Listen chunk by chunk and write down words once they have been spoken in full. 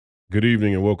Good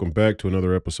evening and welcome back to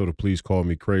another episode of Please Call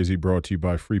Me Crazy, brought to you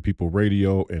by Free People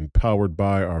Radio and powered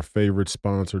by our favorite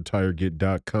sponsor,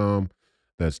 TireGet.com.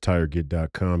 That's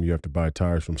TireGet.com. You have to buy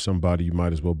tires from somebody, you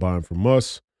might as well buy them from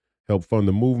us. Help fund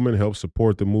the movement, help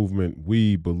support the movement.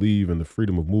 We believe in the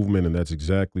freedom of movement, and that's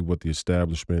exactly what the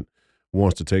establishment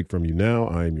wants to take from you now.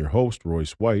 I am your host,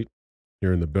 Royce White,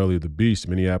 here in the belly of the beast,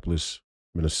 Minneapolis,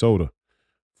 Minnesota,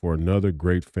 for another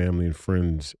great family and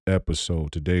friends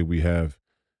episode. Today we have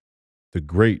the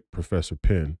great Professor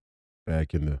Penn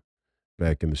back in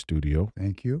the studio.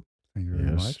 Thank you. Thank you very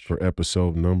Yes, much. for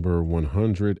episode number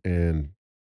 100 and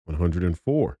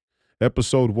 104.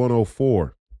 Episode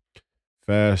 104.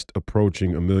 Fast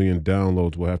approaching 1,000,000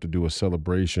 downloads. We'll have to do a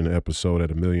celebration episode at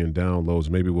 1,000,000 downloads.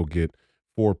 Maybe we'll get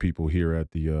 4 people here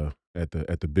at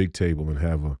the big table and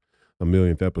have a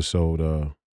millionth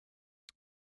episode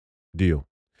deal.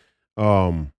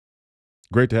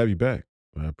 Great to have you back.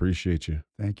 I appreciate you.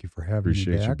 Thank you for having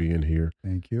Appreciate me you back. being here.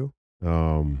 Thank you.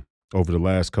 Over the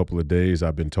last couple of days,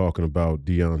 I've been talking about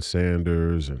Deion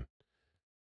Sanders and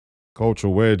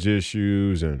cultural wedge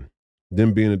issues and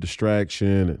them being a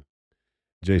distraction. And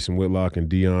Jason Whitlock and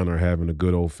Deion are having a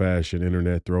good old-fashioned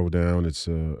internet throwdown. It's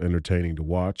entertaining to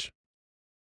watch.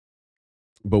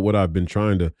 But what I've been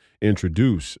trying to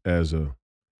introduce as an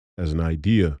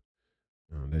idea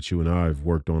that you and I have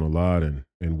worked on a lot and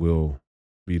will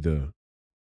be the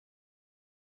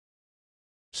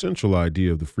central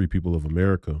idea of the Free People of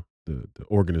America, the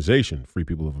organization Free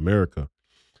People of America,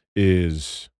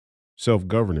 is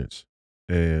self-governance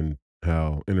and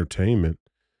how entertainment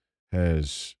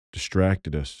has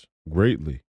distracted us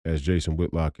greatly, as Jason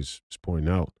Whitlock is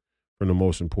pointing out, from the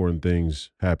most important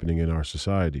things happening in our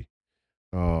society.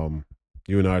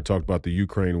 You and I talked about the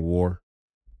Ukraine war.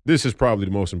 This is probably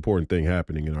the most important thing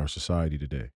happening in our society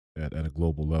today at a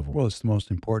global level. Well, it's the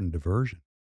most important diversion.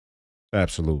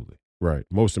 Absolutely. Right.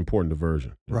 Most important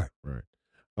diversion. Yeah, Right.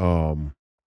 Right.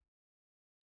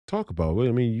 Talk about it.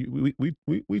 I mean,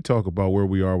 we talk about where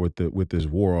we are with this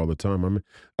war all the time. I mean,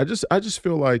 I just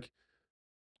feel like,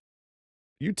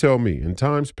 you tell me, in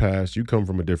times past, you come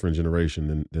from a different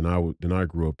generation than I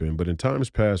grew up in, but in times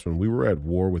past when we were at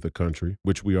war with a country,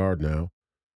 which we are now,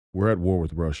 we're at war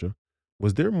with Russia.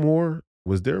 Was there more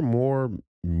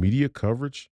media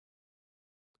coverage,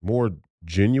 more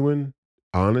genuine,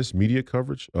 honest media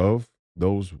coverage of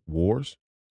those wars?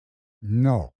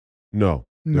 No, No,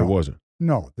 there no, wasn't.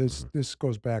 no. This Mhm. this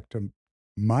goes back to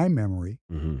my memory,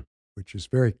 Mhm. which is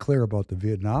very clear about the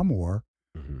Vietnam War,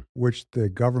 Mhm. which the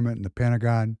government and the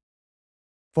Pentagon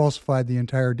falsified the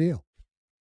entire deal,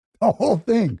 the whole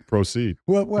thing. Proceed.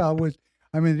 Well, it was.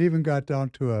 I mean, it even got down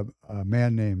to a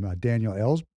man named Daniel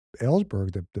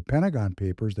Ellsberg, the Pentagon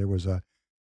Papers. There was a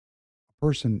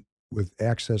person with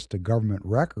access to government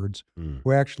records Mm.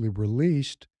 who actually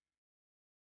released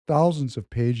thousands of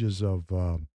pages of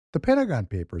the Pentagon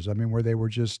Papers. I mean, where they were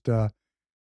just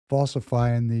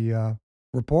falsifying the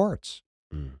reports.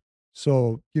 Mm.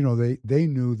 So, they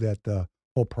knew that the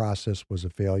whole process was a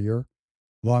failure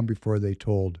long before they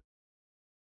told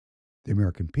the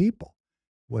American people.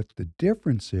 What the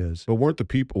difference is, But weren't the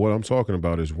people, what I'm talking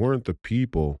about is, weren't the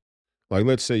people, like,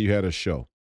 let's say you had a show,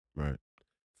 right?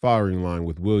 Firing Line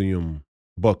with William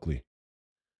Buckley,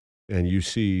 and you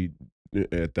see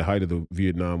at the height of the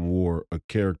Vietnam War a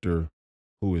character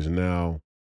who is now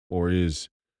or is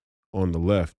on the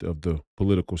left of the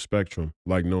political spectrum,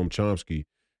 like Noam Chomsky,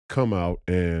 come out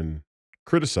and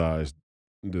criticize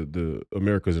the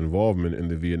America's involvement in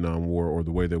the Vietnam War, or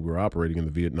the way that we're operating in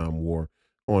the Vietnam War,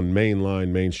 on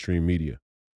mainstream media.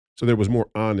 So there was more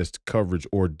honest coverage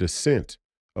or dissent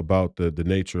about the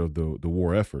nature of the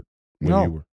war effort when you no,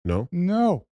 were no?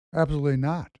 no, absolutely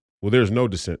not. Well, there's no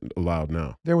dissent allowed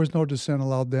now. There was no dissent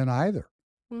allowed then either.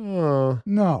 Uh,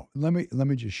 No, let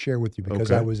me just share with you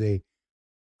because I okay. was a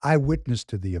eyewitness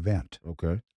to the event.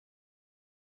 Okay.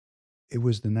 It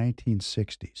was the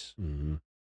 1960s. Mm-hmm.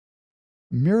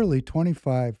 Merely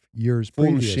 25 years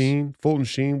previous. Fulton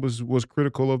Sheen was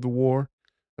critical of the war.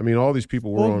 I mean, all these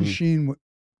people were Fulton on. Sheen,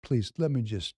 please let me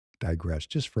just digress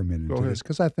just for a minute Go into ahead. this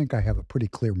because I think I have a pretty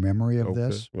clear memory of Okay.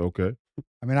 this. Okay.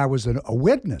 I mean, I was a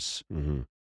witness. Mm-hmm.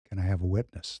 Can I have a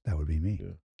witness? That would be me.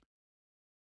 Yeah.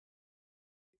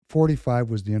 45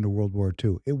 was the end of World War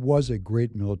II. It was a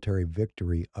great military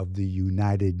victory of the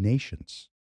United Nations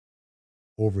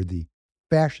over the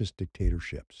fascist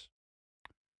dictatorships.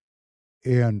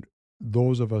 And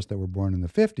those of us that were born in the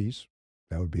 50s,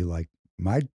 that would be like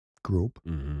my group,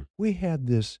 Mm-hmm. we had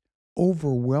this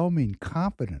overwhelming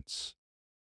confidence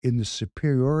in the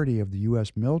superiority of the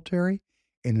U.S. military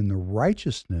and in the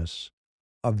righteousness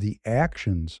of the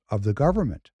actions of the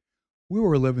government. we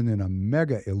were living in a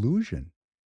mega illusion.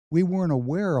 We weren't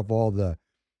aware of all the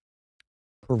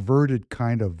perverted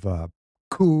kind of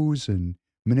coups and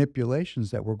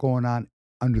manipulations that were going on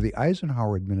under the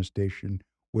Eisenhower administration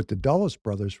with the Dulles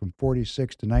brothers from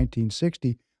 46 to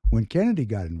 1960 when Kennedy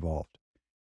got involved.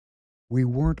 We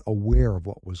weren't aware of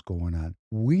what was going on.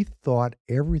 We thought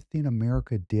everything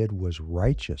America did was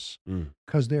righteous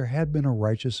because there had been a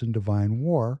righteous and divine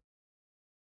war.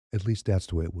 At least that's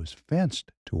the way it was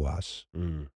fenced to us.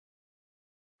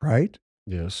 Right?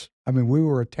 Yes. I mean, we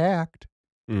were attacked.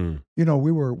 You know,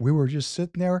 we were just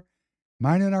sitting there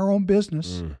minding our own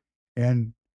business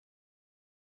and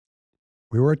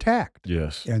we were attacked.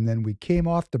 Yes. And then we came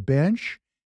off the bench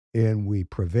and we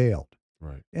prevailed.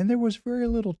 Right. And there was very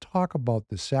little talk about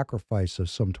the sacrifice of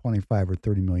some 25 or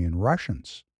 30 million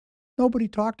Russians. Nobody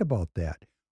talked about that.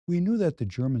 We knew that the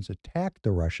Germans attacked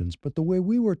the Russians, but the way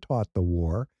we were taught the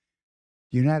war,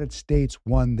 the United States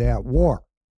won that war.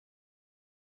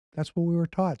 That's what we were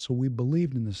taught. So we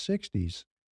believed in the 60s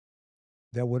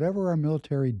that whatever our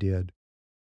military did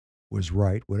was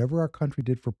right, whatever our country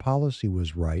did for policy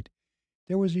was right.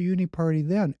 There was a uniparty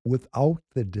then without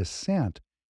the dissent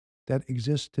that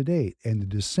exists today. And the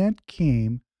dissent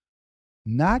came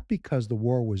not because the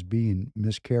war was being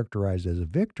mischaracterized as a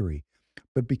victory,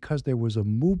 but because there was a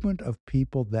movement of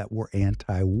people that were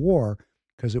anti-war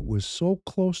because it was so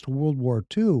close to World War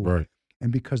II. Right.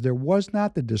 And because there was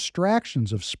not the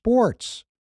distractions of sports.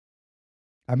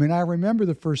 I mean, I remember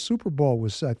the first Super Bowl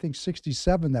was, I think,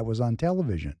 67 that was on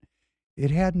television.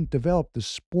 It hadn't developed. The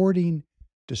sporting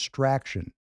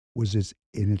distraction was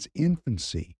in its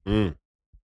infancy.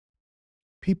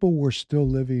 People were still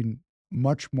living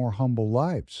much more humble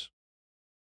lives.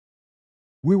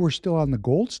 We were still on the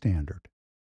gold standard.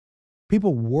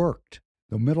 People worked.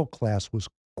 The middle class was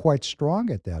quite strong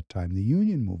at that time, the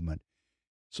union movement.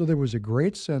 So there was a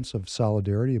great sense of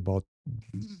solidarity about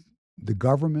the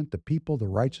government, the people, the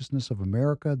righteousness of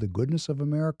America, the goodness of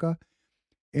America.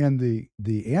 And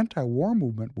the anti-war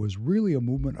movement was really a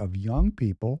movement of young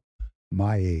people,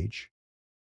 my age,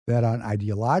 that on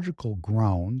ideological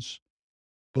grounds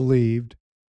believed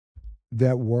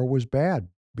that war was bad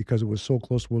because it was so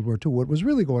close to World War II. What was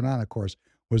really going on, of course,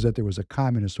 was that there was a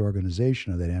communist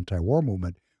organization of that anti-war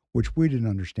movement, which we didn't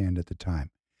understand at the time.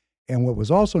 And what was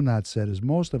also not said is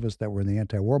most of us that were in the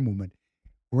anti-war movement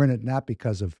were in it not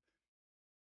because of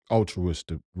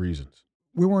altruistic reasons.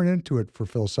 We weren't into it for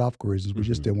philosophical reasons. We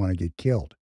just didn't want to get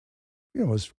killed. You know,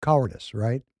 it was cowardice,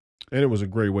 right? And it was a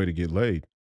great way to get laid.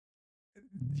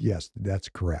 Yes, that's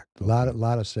correct. A lot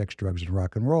of sex, drugs, and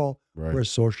rock and roll were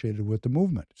associated with the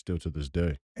movement. Still to this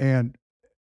day. And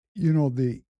you know,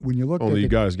 when you look only at you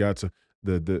guys got to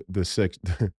the sex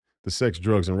the sex,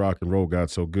 drugs, and rock and roll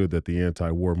got so good that the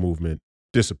anti-war movement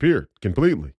disappeared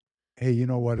completely. Hey, you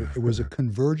know what? It was a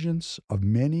convergence of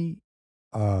many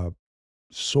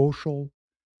social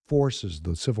forces: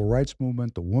 the civil rights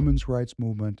movement, the women's rights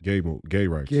movement, gay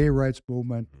rights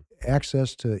movement,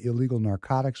 access to illegal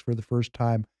narcotics for the first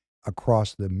time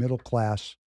across the middle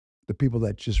class, the people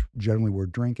that just generally were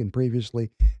drinking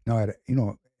previously now had,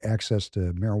 access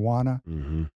to marijuana.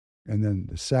 And then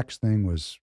the sex thing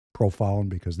was profound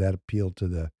because that appealed to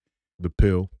the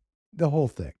pill, the whole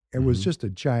thing. It was just a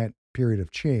giant period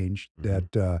of change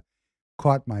that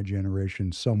caught my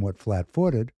generation somewhat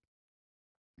flat-footed.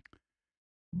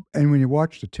 And when you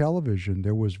watch the television,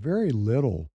 there was very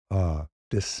little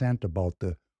dissent about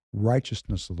the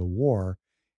righteousness of the war.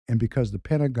 And because the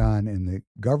Pentagon and the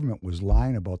government was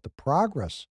lying about the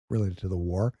progress related to the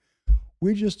war,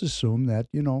 we just assumed that,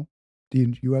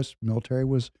 the U.S. military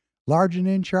was large and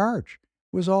in charge.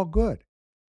 It was all good.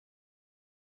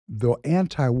 The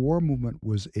anti-war movement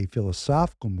was a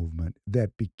philosophical movement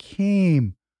that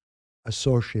became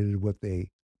associated with a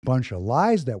bunch of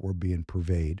lies that were being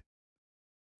purveyed.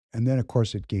 And then, of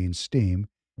course, it gained steam.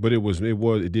 But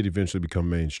it did eventually become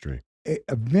mainstream.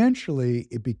 Eventually,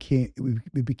 it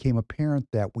became apparent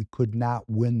that we could not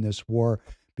win this war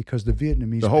because the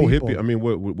Vietnamese the whole people, hippie. I mean,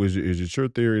 is it your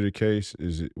theory of the case?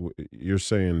 Is it you're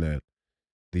saying that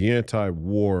the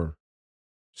anti-war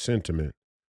sentiment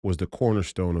was the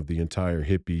cornerstone of the entire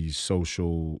hippie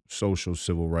social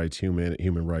civil rights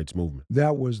human rights movement?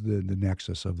 That was the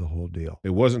nexus of the whole deal.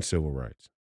 It wasn't civil rights.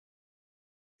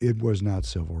 It was not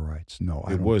civil rights. No,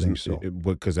 I it don't wasn't, think so.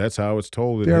 Because that's how it's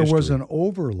told in there history. was an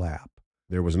overlap.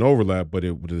 There was an overlap, but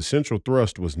the central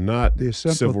thrust was not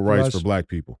civil rights for black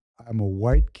people. I'm a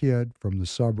white kid from the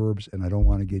suburbs, and I don't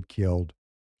want to get killed.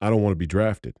 I don't want to be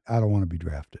drafted. I don't want to be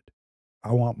drafted.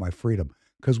 I want my freedom.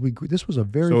 Because this was a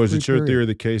very So is free it your period. theory of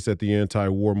the case that the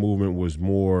anti-war movement was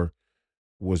more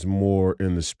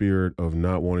in the spirit of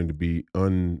not wanting to be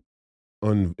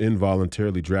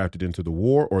involuntarily drafted into the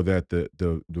war, or that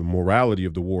the morality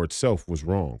of the war itself was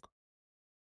wrong?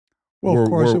 Well, of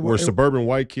course, Were suburban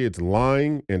white kids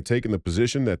lying and taking the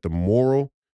position that the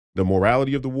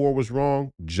morality of the war was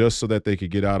wrong just so that they could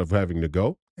get out of having to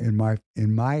go? in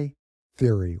my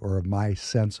theory or of my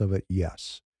sense of it,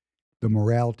 yes, the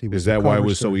morality was Is the that why it cover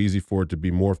was so story. easy for it to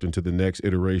be morphed into the next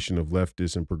iteration of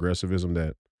leftist and progressivism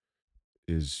that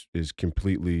is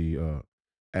completely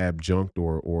abjunct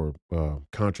or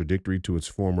contradictory to its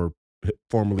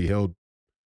formerly held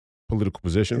political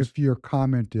positions? If your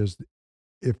comment is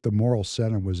if the moral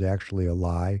center was actually a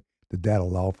lie, did that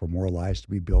allow for more lies to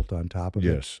be built on top of it?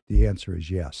 Yes. The answer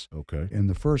is yes. Okay. And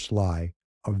the first lie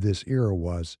of this era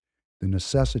was the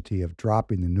necessity of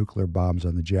dropping the nuclear bombs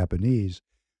on the Japanese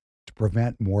to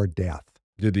prevent more death.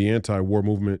 Did the anti-war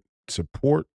movement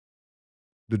support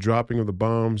the dropping of the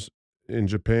bombs in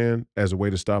Japan as a way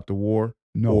to stop the war?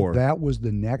 No, Or that was the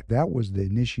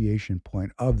initiation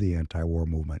point of the anti-war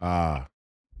movement. ah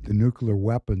The nuclear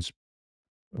weapons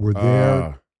were there.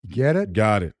 ah Get it?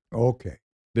 got it. Okay.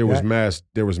 There was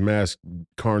That mass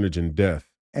carnage and death.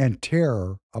 and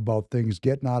terror about things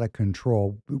getting out of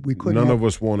control. We couldn't None have. of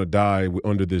us want to die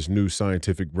under this new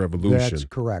scientific That's revolution.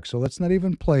 correct. So let's not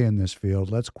even play in this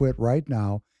field. Let's quit right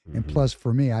now. And Mhm. plus,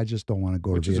 for me, I just don't want to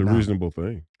go Which to is a Vietnam. reasonable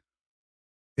thing.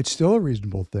 It's still a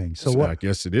reasonable thing. So I what?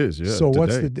 guess it is. Yeah. So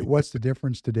Today. what's the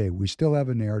difference today? We still have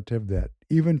a narrative that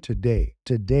even today,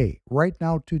 right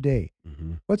now, today.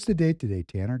 Mhm. What's the date today,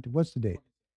 Tanner? What's the date?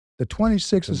 The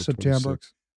 26th of September.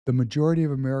 26th. The majority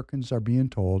of Americans are being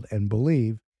told and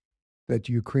believe that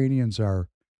Ukrainians are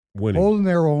Winning. holding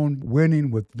their own,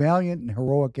 winning with valiant and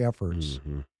heroic efforts.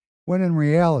 Mhm. When in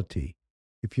reality,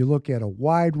 if you look at a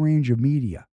wide range of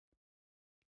media,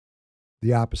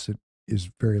 the opposite is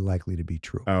very likely to be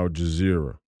true. Al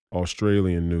Jazeera,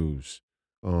 Australian news,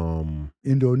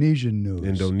 Indonesian news,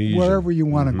 Indonesian, wherever you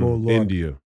want to go look.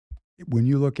 India. When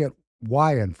you look at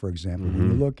Wyand, for example, when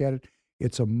you Mhm. look at it,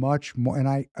 it's a much more. And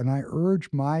I urge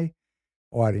my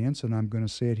audience, and I'm going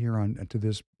to say it here on to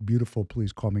this beautiful,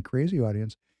 please call me crazy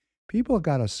audience. People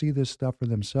got to see this stuff for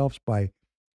themselves by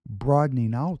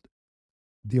broadening out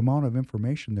the amount of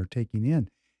information they're taking in.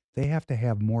 They have to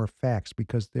have more facts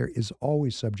because there is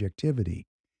always subjectivity.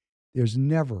 There's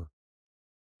never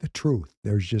the truth.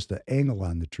 There's just an angle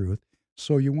on the truth.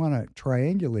 So you want to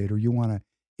triangulate or you want to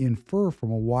infer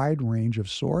from a wide range of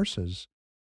sources.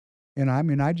 And I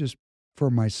mean, for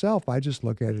myself, I just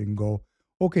look at it and go,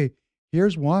 okay,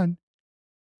 here's one.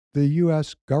 The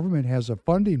U.S. government has a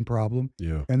funding problem,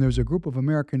 Yeah. and there's a group of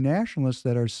American nationalists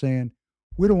that are saying,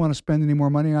 we don't want to spend any more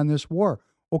money on this war.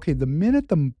 Okay, the minute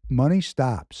the money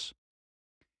stops,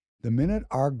 the minute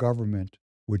our government,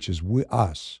 which is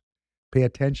us, pay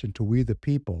attention to we the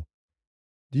people,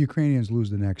 the Ukrainians lose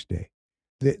the next day.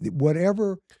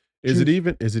 Whatever. Is it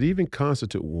even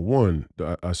constitute one?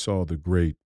 I saw the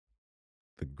great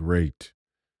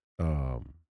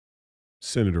um,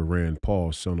 Senator Rand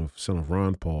Paul, son of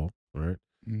Ron Paul, right?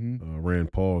 Mhm.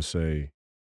 Rand Paul say,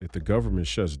 if the government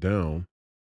shuts down,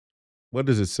 what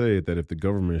does it say that if the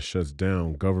government shuts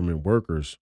down, government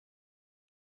workers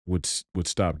would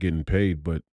stop getting paid,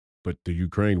 but the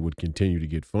Ukraine would continue to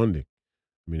get funding?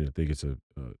 I mean, I think it's a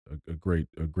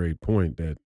great point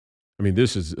that, I mean,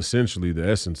 this is essentially the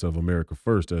essence of America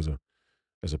First as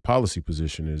a policy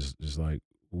position is like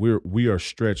we are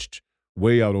stretched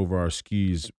way out over our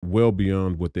skis, well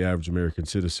beyond what the average American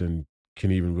citizen can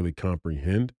even really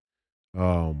comprehend.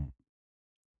 Um,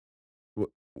 wh-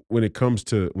 when it comes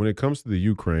to the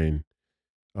Ukraine,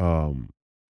 um,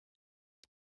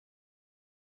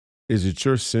 is it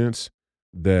your sense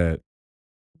that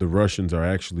the Russians are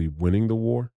actually winning the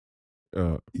war?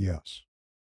 Yes,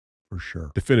 for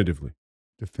sure. Definitively.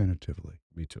 Definitively.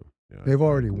 Me too. Yeah, They've I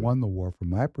already agree. won the war from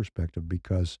my perspective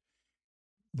because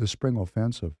the spring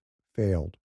offensive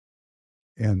failed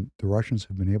and the Russians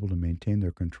have been able to maintain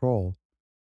their control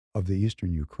of the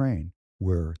eastern Ukraine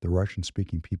where the Russian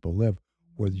speaking people live,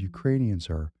 where the Ukrainians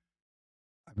are.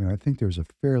 I mean, I think there's a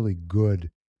fairly good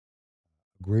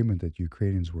agreement that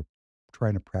Ukrainians were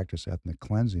trying to practice ethnic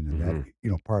cleansing in that,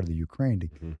 Mhm. part of the Ukraine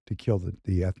Mhm. to kill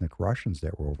the ethnic Russians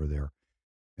that were over there.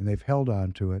 And they've held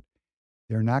on to it.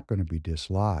 They're not going to be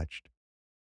dislodged.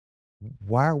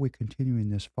 Why are we continuing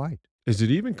this fight? Is it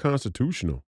even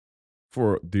constitutional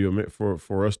for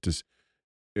for us to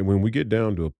and when we get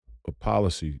down to a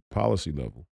policy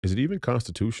level, is it even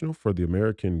constitutional for the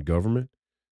American government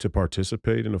to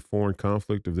participate in a foreign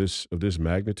conflict of this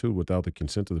magnitude without the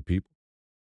consent of the people,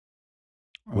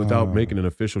 without Uh, making an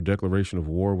official declaration of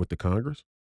war with the Congress?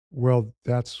 well,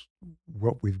 that's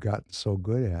what we've gotten so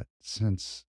good at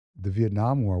since the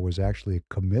Vietnam War was actually a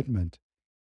commitment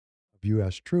of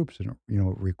U.S. troops, and it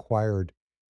required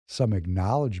some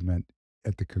acknowledgement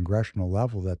at the congressional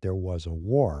level that there was a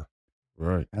war.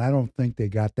 Right. And I don't think they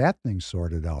got that thing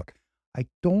sorted out. I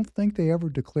don't think they ever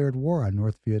declared war on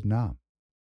North Vietnam.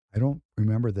 I don't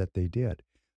remember that they did.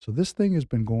 So this thing has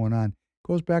been going on.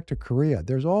 Goes back to Korea.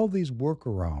 There's all these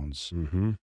workarounds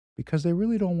Mm-hmm. because they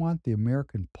really don't want the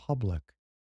American public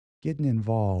getting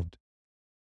involved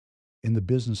in the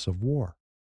business of war.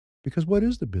 Because what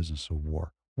is the business of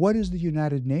war? What is the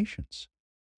United Nations?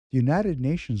 The United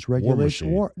Nations regulates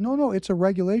machine. war. No, it's a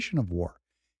regulation of war.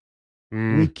 We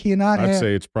Mm, cannot I'd have.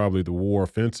 say it's probably the war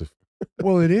offensive,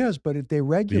 Well, it is, but if they the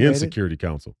regulate it, Insecurity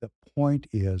Council. the point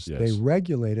is they Yes.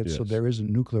 regulate it so Yes. there isn't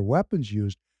nuclear weapons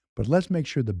used. But let's make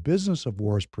sure the business of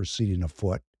war is proceeding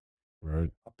afoot,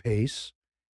 Right. apace.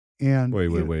 And Wait.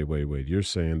 You're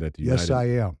saying that the yes, United.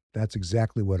 I am. That's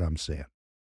exactly what I'm saying.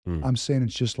 Hmm. I'm saying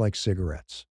it's just like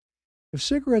cigarettes. If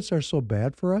cigarettes are so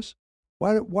bad for us,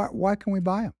 why can we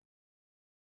buy them?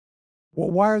 Well,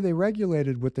 why are they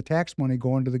regulated with the tax money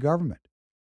going to the government?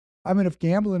 I mean, if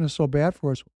gambling is so bad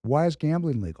for us, why is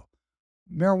gambling legal?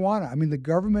 Marijuana, I mean, the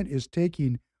government is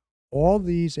taking all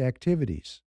these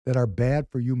activities that are bad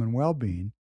for human well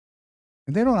being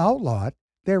and they don't outlaw it,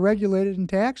 they regulate it and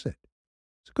tax it.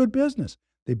 It's good business.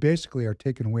 They basically are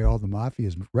taking away all the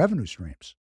mafia's revenue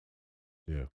streams.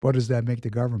 Yeah. What does that make the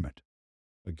government?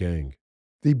 A gang.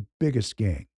 The biggest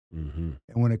gang. Mm-hmm.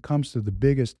 And when it comes to the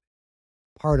biggest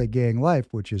part of gang life,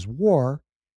 which is war,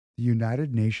 the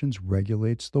United Nations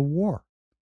regulates the war,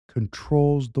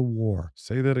 controls the war.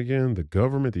 Say that again.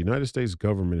 The United States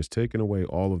government is taking away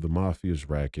all of the mafia's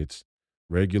rackets,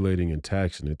 regulating and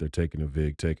taxing it. They're taking a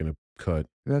vig, taking a cut.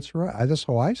 That's right. That's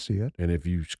how I see it. And if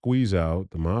you squeeze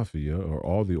out the mafia or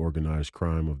all the organized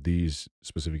crime of these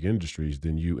specific industries,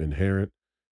 then you inherit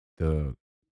the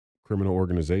criminal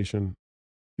organization.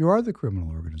 You are the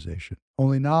criminal organization.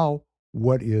 Only now,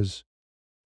 what is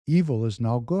evil is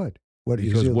now good.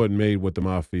 Because what made what the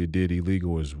mafia did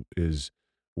illegal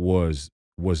was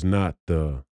not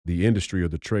the industry or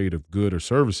the trade of good or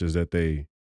services that they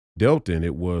dealt in.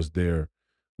 It was their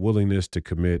willingness to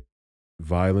commit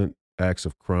violent acts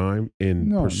of crime in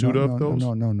no, pursuit no, of no, those.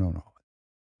 no.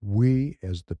 We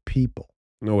as the people.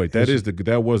 No, wait. That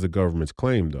was the government's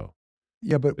claim, though.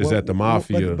 Yeah, but Is that the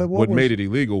mafia? but What made it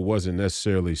illegal wasn't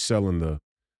necessarily selling the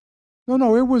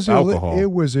No, it was alcohol.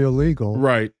 It was illegal.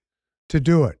 Right. To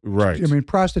do it. Right. I mean,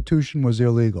 prostitution was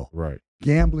illegal. Right.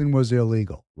 Gambling was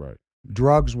illegal. Right.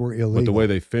 Drugs were illegal. But the way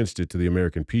they fenced it to the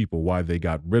American people, why they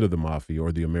got rid of the mafia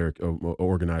or the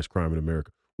organized crime in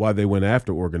America, why they went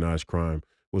after organized crime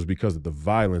was because of the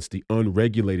violence, the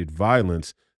unregulated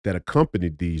violence that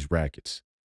accompanied these rackets.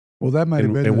 Well, that might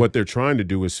have been. And what they're trying to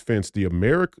do is fence the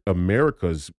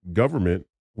America's government,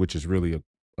 which is really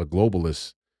a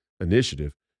globalist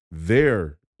initiative,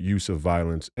 their use of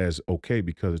violence as okay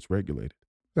because it's regulated.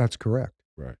 That's correct.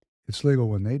 Right. It's legal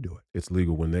when they do it. It's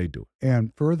legal when they do it.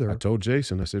 And further, I told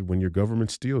Jason, I said, when your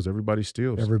government steals, everybody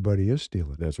steals. Everybody is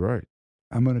stealing. That's right.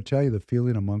 I'm going to tell you the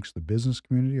feeling amongst the business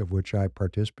community of which I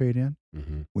participate in.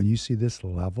 Mm-hmm. When you see this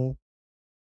level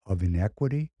of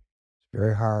inequity, it's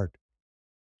very hard.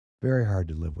 Very hard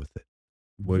to live with it.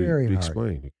 Very hard.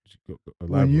 Explain.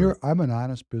 I'm an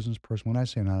honest business person. When I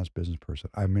say an honest business person,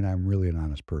 I mean I'm really an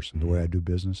honest person. Mm-hmm. The way I do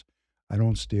business, I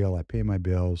don't steal. I pay my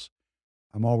bills.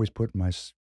 I'm always putting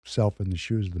myself in the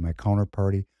shoes of my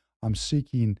counterparty. I'm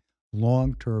seeking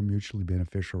long-term, mutually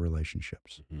beneficial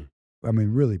relationships. Mm-hmm. I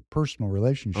mean, really personal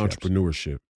relationships.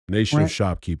 Entrepreneurship. Nation of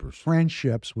shopkeepers.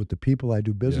 Friendships with the people I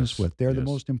do business with. They're the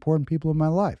most important people in my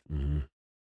life. Mm-hmm.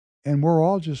 And we're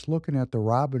all just looking at the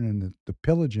robbing and the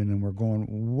pillaging, and we're going,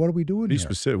 what are we doing here? Be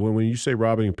specific. When you say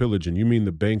robbing and pillaging, you mean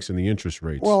the banks and the interest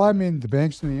rates. Well, I mean the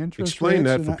banks and the interest Explain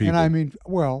rates. that for people. And I mean,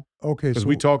 well, okay. Because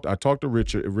I talked to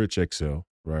Rich Excel,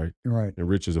 right? Right. And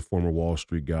Rich is a former Wall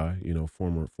Street guy,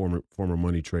 former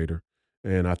money trader.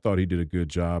 And I thought he did a good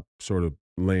job sort of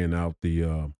laying out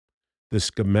the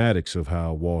schematics of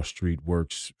how Wall Street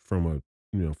works from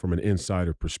an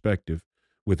insider perspective,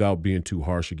 without being too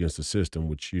harsh against the system,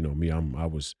 which, me, I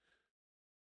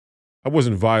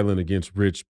wasn't violent against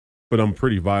Rich, but I'm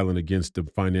pretty violent against the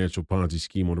financial Ponzi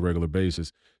scheme on a regular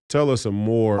basis. Tell us a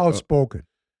more outspoken,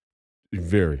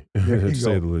 very, to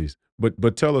say the least.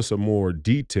 But tell us a more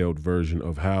detailed version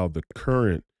of how the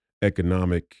current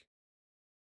economic,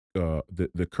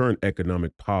 the current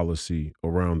economic policy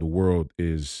around the world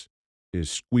is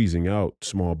squeezing out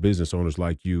small business owners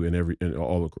like you and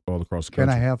all across the country. Can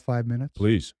I have 5 minutes?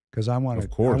 Please. Because I want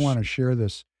to share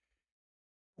this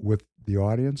with the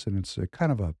audience, and it's a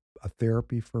kind of a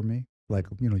therapy for me. Like,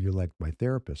 you're like my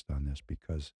therapist on this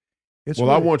because it's. Well,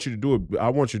 really, I want you to do it. I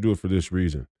want you to do it for this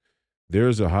reason.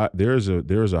 There's a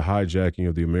hijacking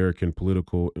of the American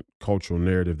political cultural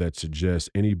narrative that suggests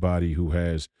anybody who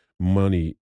has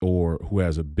money or who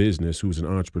has a business, who's an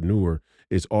entrepreneur,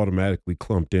 is automatically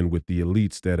clumped in with the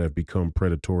elites that have become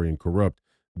predatory and corrupt.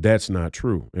 That's not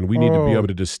true. And we need to be able Oh,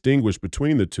 to distinguish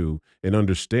between the two and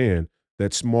understand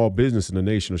that small business in the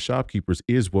nation of shopkeepers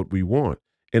is what we want.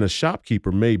 And a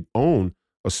shopkeeper may own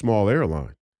a small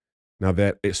airline. Now,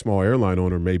 that small airline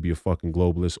owner may be a fucking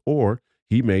globalist, or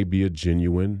he may be a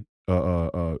genuine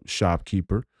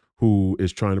shopkeeper who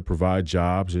is trying to provide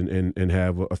jobs and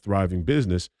have a thriving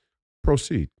business.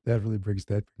 Proceed. that brings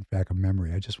back a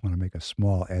memory. I just want to make a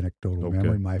small anecdotal memory.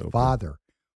 Okay. My Okay. father,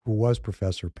 who was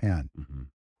Professor Penn, Hmm.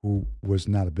 who was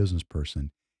not a business person,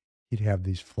 he'd have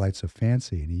these flights of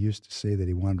fancy, and he used to say that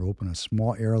he wanted to open a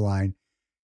small airline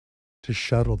to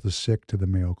shuttle the sick to the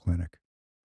Mayo Clinic.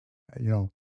 You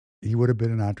know, he would have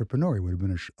been an entrepreneur. He would have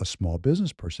been a small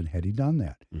business person had he done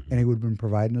that, and Hmm. he would have been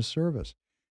providing a service.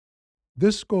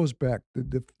 This goes back.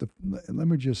 Let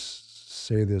me just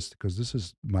say this because this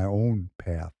is my own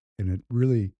path, and it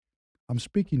really, I'm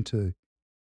speaking to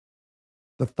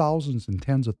the thousands and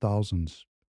tens of thousands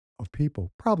of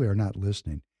people probably are not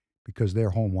listening because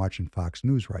they're home watching Fox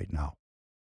News right now.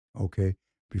 Okay,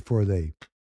 before they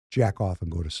jack off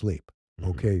and go to sleep. Hmm.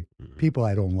 Okay, Hmm. people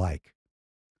I don't like.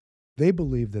 They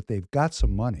believe that they've got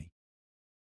some money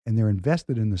and they're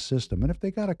invested in the system. And if they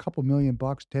got a couple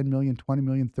 $1,000,000, 10 million, 20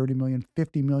 million, 30 million,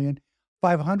 50 million,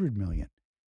 500 million,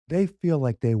 they feel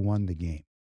like they won the game.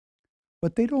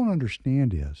 What they don't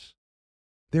understand is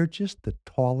they're just the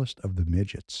tallest of the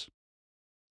midgets.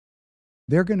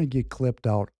 They're going to get clipped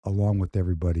out along with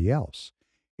everybody else.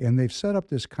 And they've set up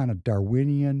this kind of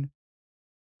Darwinian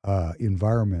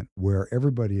environment where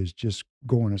everybody is just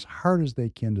going as hard as they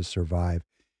can to survive.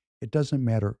 It doesn't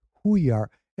matter who you are,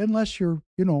 unless you're,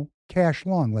 cash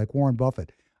long like Warren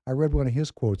Buffett. I read one of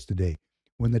his quotes today.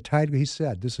 When the tide, he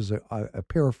said, this is a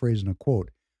paraphrase and a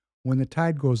quote. When the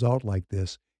tide goes out like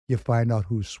this, you find out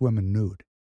who's swimming nude.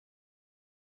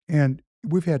 And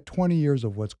we've had 20 years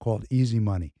of what's called easy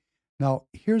money. Now,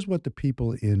 here's what the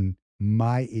people in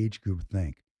my age group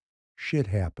think. Shit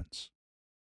happens.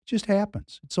 It just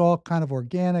happens. It's all kind of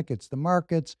organic. It's the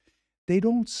markets. They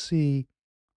don't see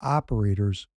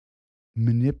operators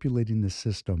manipulating the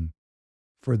system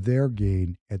for their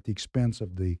gain at the expense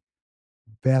of the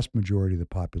vast majority of the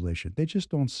population. They just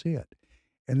don't see it.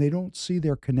 And they don't see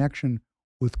their connection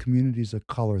with communities of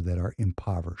color that are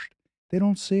impoverished. They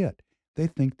don't see it. They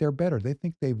think they're better. They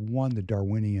think they've won the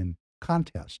Darwinian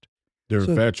contest. They're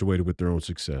So infatuated with their own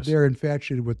success. they're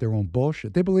infatuated with their own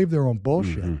bullshit. They believe their own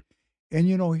bullshit. Hmm. And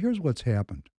here's what's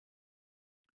happened.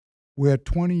 We had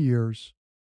 20 years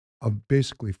of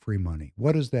basically free money.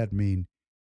 What does that mean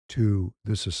to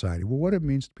the society? Well, what it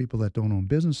means to people that don't own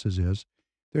businesses is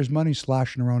there's money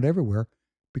sloshing around everywhere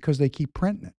because they keep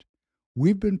printing it.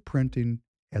 We've been printing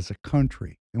as a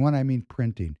country. And when I mean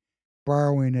printing,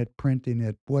 borrowing it, printing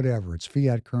it, whatever, it's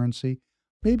fiat currency,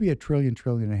 maybe $1 trillion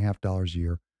a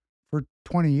year for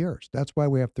 20 years. That's why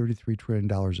we have $33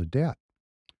 trillion of debt.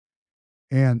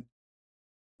 And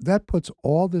that puts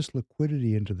all this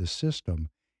liquidity into the system.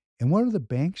 And what do the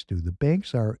banks do? The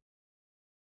banks are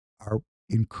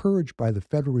encouraged by the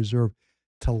Federal Reserve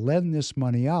to lend this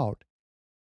money out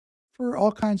for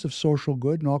all kinds of social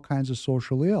good and all kinds of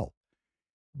social ill.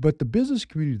 But the business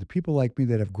community, the people like me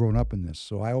that have grown up in this,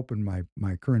 so I opened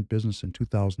my current business in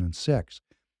 2006,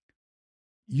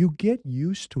 you get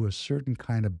used to a certain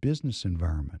kind of business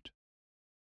environment.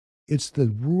 It's the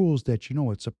rules that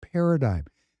it's a paradigm.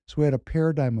 So we had a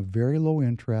paradigm of very low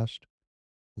interest,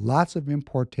 lots of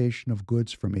importation of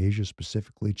goods from Asia,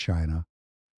 specifically China,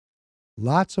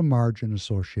 lots of margin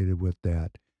associated with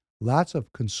that. Lots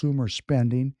of consumer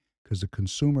spending because the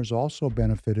consumers also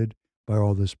benefited by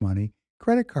all this money.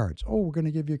 Credit cards. Oh, we're going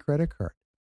to give you a credit card.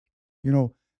 You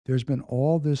know, there's been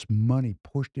all this money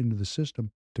pushed into the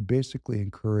system to basically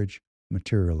encourage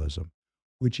materialism,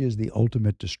 which is the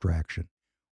ultimate distraction.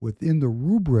 Within the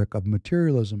rubric of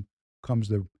materialism comes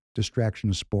the distraction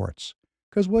of sports.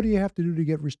 Because what do you have to do to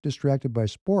get distracted by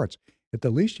sports? At the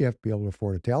least, you have to be able to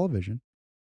afford a television.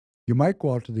 You might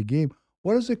go out to the game.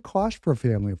 What does it cost for a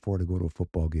family of four to go to a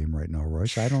football game right now,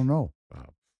 Royce? I don't know.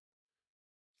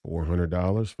 $400,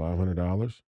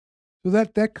 $500, So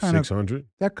that kind of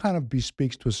 600.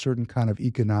 bespeaks to a certain kind of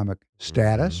economic Mm-hmm.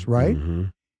 status, right? Mm-hmm.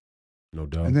 No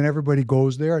And doubt. then everybody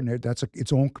goes there, and that's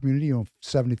its own community.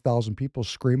 70,000 people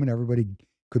screaming. Everybody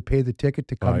could pay the ticket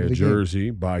to Buy come to a the game. jersey,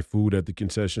 buy food at the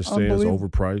concession stands, Unbelievable.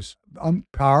 overpriced.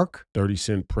 Park.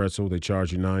 30-cent pretzel, they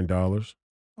charge you $9.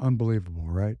 Unbelievable,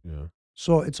 right? Yeah.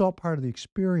 So it's all part of the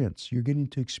experience. You're getting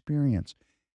to experience.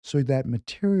 So that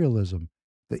materialism,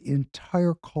 the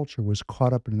entire culture was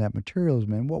caught up in that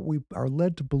materialism. And what we are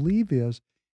led to believe is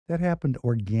that happened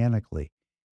organically.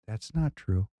 That's not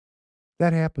true.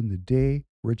 That happened the day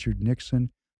Richard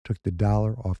Nixon took the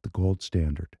dollar off the gold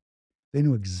standard. They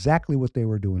knew exactly what they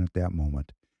were doing at that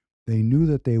moment. They knew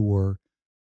that they were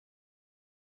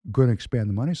going to expand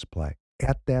the money supply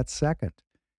at that second.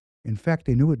 In fact,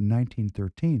 they knew it in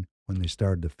 1913 when they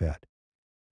started the Fed.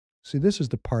 See, this is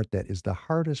the part that is the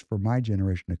hardest for my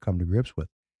generation to come to grips with.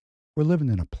 We're living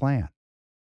in a plan,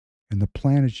 and the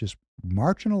plan is just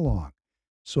marching along.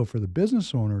 So for the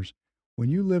business owners, when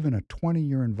you live in a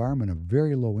 20-year environment of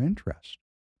very low interest,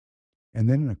 and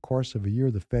then in the course of a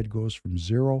year, the Fed goes from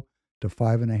 0 to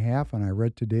 5.5. And I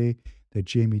read today that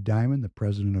Jamie Dimon, the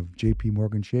president of JP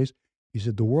Morgan Chase, he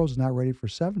said the world's not ready for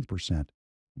 7%.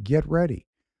 Get ready.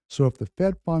 So if the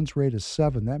Fed funds rate is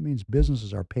 7, that means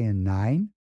businesses are paying 9.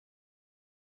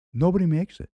 Nobody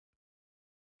makes it.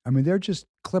 I mean, they're just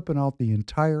clipping out the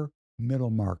entire middle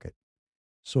market.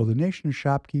 So the nation of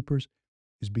shopkeepers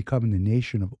is becoming the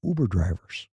nation of Uber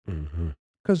drivers.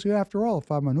 Because after all,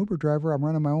 if I'm an Uber driver, I'm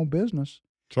running my own business.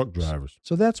 Truck drivers.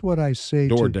 So that's what I say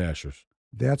Door to dashers.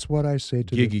 That's what I say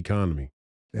to Gig economy.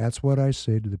 That's what I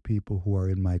say to the people who are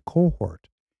in my cohort.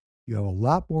 You have a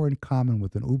lot more in common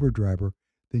with an Uber driver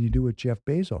than you do with Jeff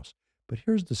Bezos. But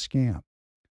here's the scam.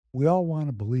 We all want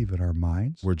to believe in our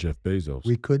minds. We're Jeff Bezos.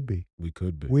 We could be. We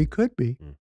could be. We could be.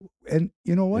 And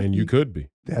you know what? And you could be.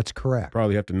 That's correct.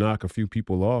 Probably have to knock a few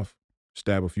people off,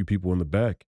 stab a few people in the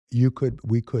back. We could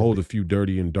hold be. a few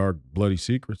dirty and dark, bloody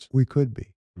secrets. We could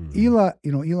be.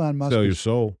 Elon Musk. Sell your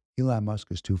soul. Elon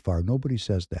Musk is too far. Nobody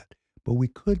says that. But we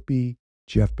could be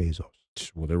Jeff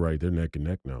Bezos. Well, they're right. They're neck and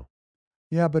neck now.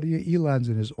 Yeah, but Elon's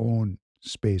in his own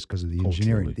space because of the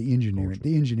engineering, the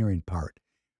engineering part.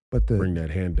 But bring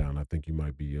that hand down. I think you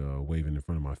might be waving in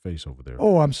front of my face over there.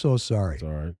 Oh, I'm so sorry. It's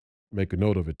all right. Make a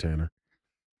note of it, Tanner.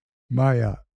 Make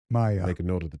a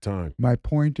note of the time. My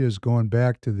point is going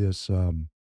back to this thing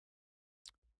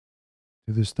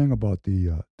about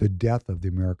the death of the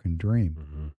American dream.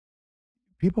 Mm-hmm.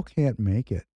 People can't make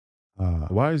it.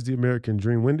 Why is the American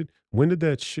dream? When did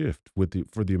that shift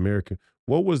for the American?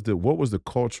 What was the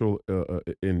cultural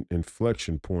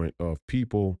inflection point of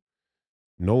people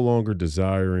no longer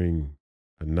desiring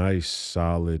a nice,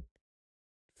 solid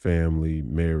family,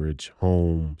 marriage,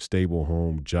 home, stable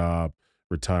home, job,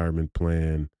 retirement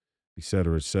plan, et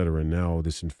cetera, and now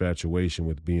this infatuation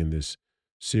with being this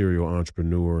serial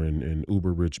entrepreneur and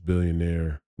uber rich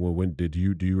billionaire? Well, do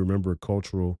you remember a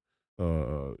cultural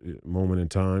moment in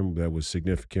time that was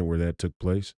significant where that took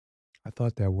place? I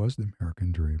thought that was the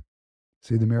American dream.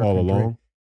 See, the American all along dream,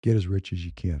 get as rich as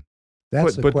you can.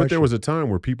 That's but there was a time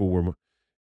where people were.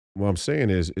 What I'm saying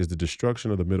is the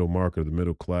destruction of the middle market, of the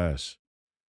middle class,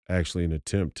 actually an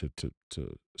attempt to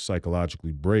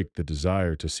psychologically break the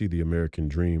desire to see the American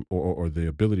dream or the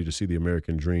ability to see the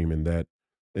American dream in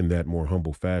that more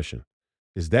humble fashion.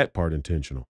 Is that part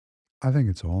intentional? I think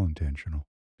it's all intentional.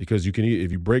 Because you can,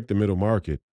 if you break the middle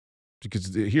market,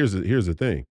 because here's the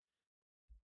thing.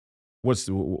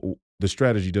 The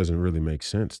strategy doesn't really make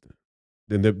sense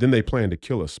then. Then they plan to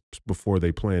kill us before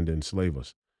they plan to enslave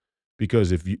us. Because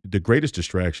the greatest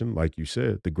distraction, like you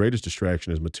said, the greatest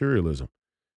distraction is materialism.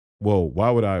 Well, why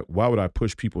would I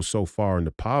push people so far into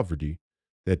poverty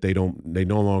that they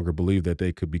no longer believe that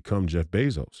they could become Jeff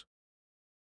Bezos?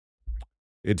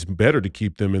 It's better to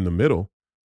keep them in the middle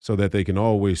so that they can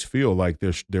always feel like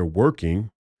they're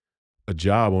working a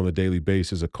job on a daily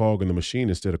basis, a cog in the machine,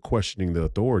 instead of questioning the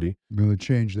authority. The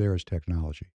change there is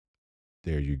technology.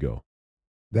 There you go.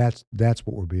 That's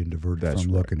what we're being diverted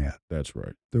from looking at. That's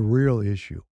right. The real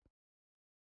issue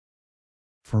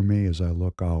for me as I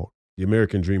look out. The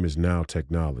American dream is now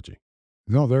technology.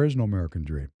 No, there is no American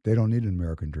dream. They don't need an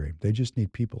American dream. They just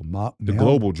need people. The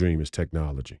global dream is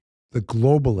technology. The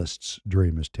globalists'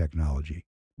 dream is technology.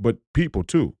 But people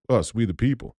too, us, we the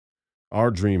people. Our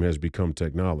dream has become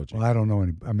technology. Well, I don't know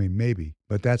maybe,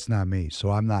 but that's not me. So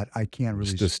I can't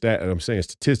really. I'm saying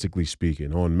statistically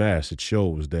speaking, en masse, it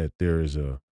shows that there's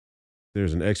an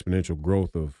exponential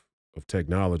growth of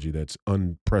technology that's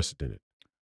unprecedented.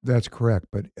 That's correct.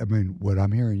 But what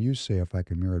I'm hearing you say, if I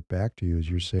can mirror it back to you, is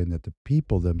you're saying that the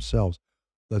people themselves,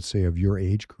 let's say of your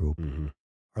age group,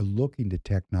 are looking to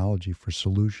technology for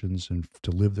solutions and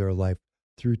to live their life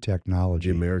through technology.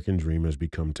 The American dream has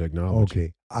become technology.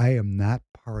 Okay. I am not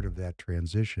part of that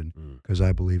transition because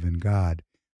I believe in God.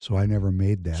 So I never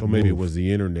made that. So maybe it was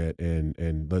the internet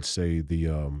and let's say the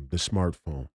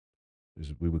smartphone.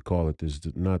 We would call it this,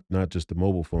 not just the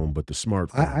mobile phone, but the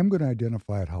smartphone. I'm going to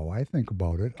identify it how I think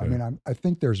about it. Okay. I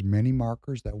think there's many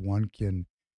markers that one can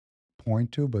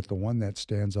point to, but the one that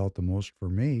stands out the most for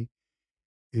me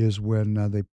is when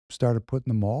they started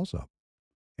putting the malls up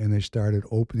and they started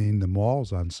opening the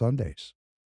malls on Sundays.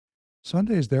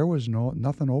 Sundays, there was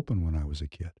nothing open when I was a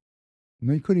kid.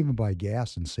 And you couldn't even buy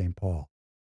gas in St. Paul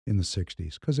in the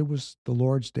 60s because it was the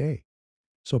Lord's Day.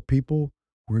 So people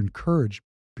were encouraged,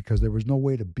 because there was no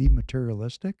way to be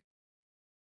materialistic,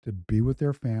 to be with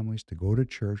their families, to go to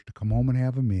church, to come home and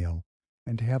have a meal,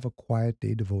 and to have a quiet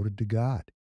day devoted to God.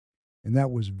 And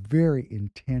that was very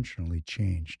intentionally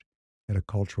changed at a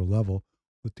cultural level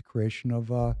with the creation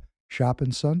of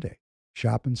Shopping Sunday,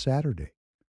 Shopping Saturday.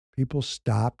 People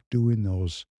stopped doing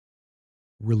those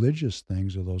religious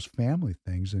things or those family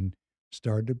things and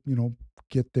started to,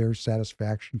 get their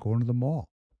satisfaction going to the mall.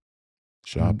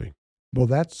 Shopping. Well,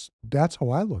 that's how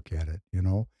I look at it,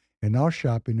 And now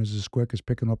shopping is as quick as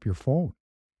picking up your phone.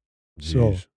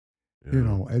 So, Jeez.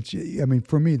 Yeah. it's. I mean,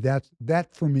 for me,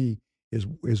 that for me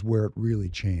is where it really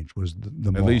changed, was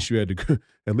the mall. At least you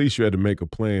had to make a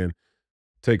plan,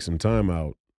 take some time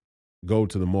out, go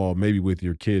to the mall, maybe with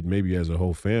your kid, maybe as a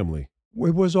whole family.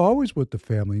 It was always with the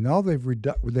family. Now they've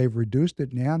reduced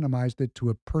it and anonymized it to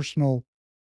a personal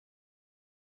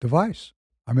device.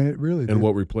 I mean, it really. And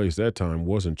what replaced that time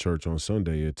wasn't church on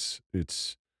Sunday.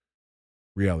 It's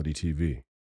reality TV.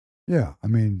 Yeah, I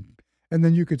mean, and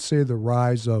then you could say the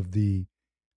rise of the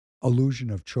illusion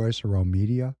of choice around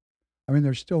media. I mean,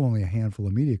 there's still only a handful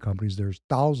of media companies. There's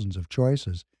thousands of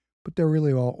choices, but they're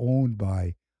really all owned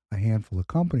by a handful of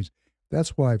companies.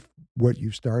 That's why what you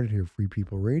started here, Free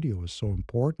People Radio, is so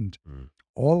important.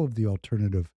 All of the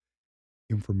alternative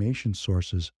information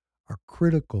sources are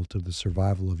critical to the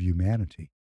survival of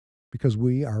humanity, because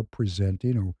we are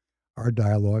presenting, or our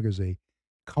dialogue is a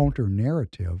counter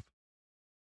narrative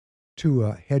to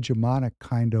a hegemonic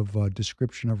kind of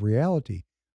description of reality.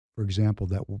 For example,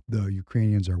 that the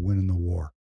Ukrainians are winning the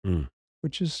war,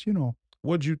 which is,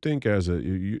 What did you think as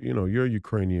you're a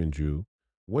Ukrainian Jew?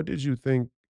 What did you think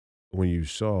when you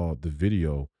saw the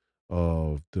video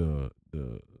of the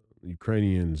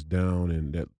Ukrainians down,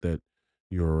 and that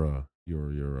your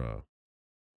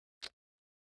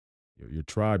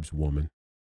tribeswoman,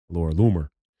 Laura Loomer,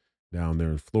 down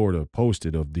there in Florida,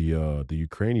 posted of the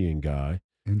Ukrainian guy?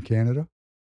 in Canada?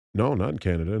 No, not in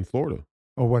Canada, in Florida.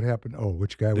 Oh, what happened? Oh,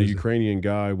 which guy The was Ukrainian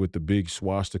guy with the big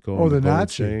swastika Oh, on the the gold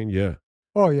Nazi. chain. Yeah.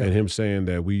 Oh, yeah. And him saying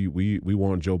that we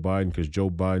want Joe Biden because Joe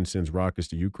Biden sends rockets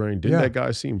to Ukraine. Didn't Yeah. that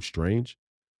guy seem strange?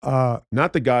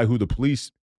 Not the guy who the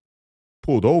police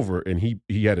pulled over, and he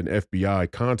had an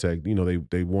FBI contact.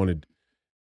 They wanted,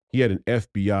 he had an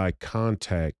FBI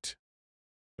contact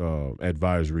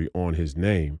advisory on his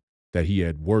name, that he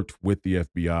had worked with the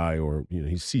FBI, or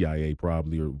he's CIA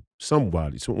probably, or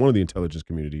somebody, so one of the intelligence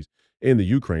communities in the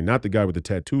Ukraine. Not the guy with the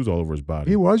tattoos all over his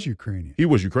body. He was Ukrainian. He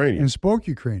was Ukrainian and spoke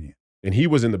Ukrainian. and he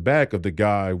was in the back of the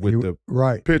guy with the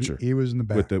right picture. He was in the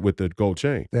back with the gold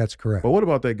chain. That's correct. But what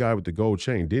about that guy with the gold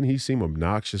chain? Didn't he seem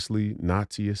obnoxiously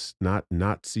Nazi-ish?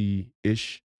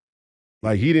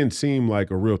 Like, he didn't seem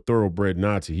like a real thoroughbred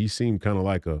Nazi. He seemed kind of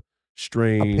like a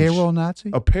strange payroll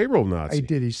Nazi. A payroll Nazi. I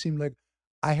did. He seemed like.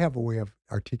 I have a way of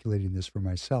articulating this for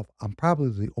myself. I'm probably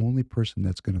the only person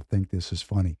that's going to think this is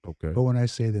funny. Okay. But when I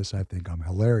say this, I think I'm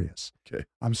hilarious. Okay.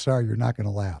 I'm sorry, you're not going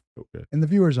to laugh. Okay. And the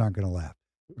viewers aren't going to laugh.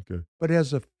 Okay. But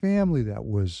as a family that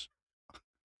was.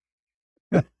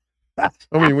 I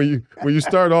mean, when you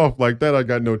start off like that, I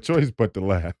got no choice but to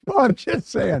laugh. Well, I'm just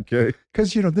saying. Okay.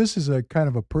 Because, this is a kind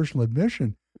of a personal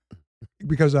admission,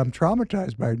 because I'm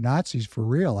traumatized by Nazis for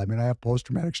real. I mean, I have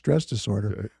post-traumatic stress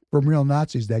disorder from real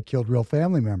Nazis that killed real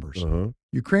family members.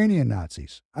 Ukrainian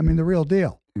Nazis. I mean, the real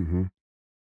deal. Mm-hmm.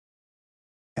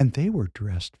 And they were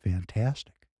dressed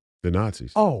fantastic. The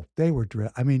Nazis. Oh, they were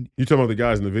dressed. I mean. You talking about the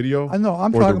guys in the video? I know.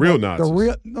 I'm or talking the real about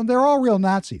Nazis? No, they're all real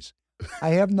Nazis. I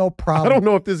have no problem. I don't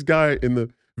know if this guy in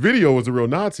the video was a real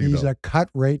Nazi, He's though. a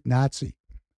cut-rate Nazi.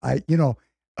 I don't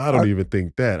even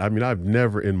think that. I mean, I've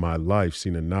never in my life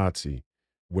seen a Nazi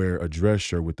wear a dress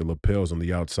shirt with the lapels on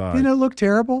the outside. Didn't it look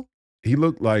terrible? He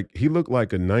looked like a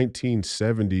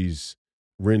 1970s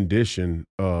rendition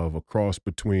of a cross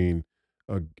between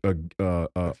a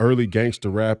early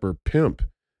gangster rapper Pimp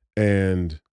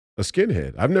and a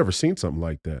skinhead. I've never seen something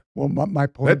like that. Well, my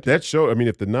point. That show. I mean,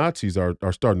 if the Nazis are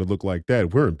starting to look like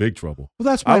that, we're in big trouble. Well,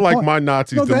 that's my I like point. my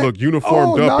Nazis to look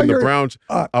uniformed up in the brown.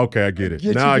 Okay, I get it.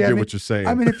 Now I get what you're saying.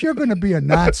 I mean, if you're going to be a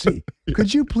Nazi,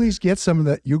 could you please get some of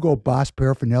that Hugo Boss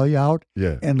paraphernalia out?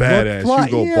 Yeah, and badass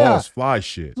Hugo Boss fly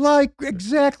shit. Like,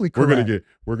 exactly correct.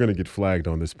 We're gonna get flagged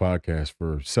on this podcast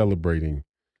for celebrating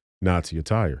Nazi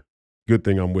attire. Good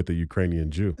thing I'm with a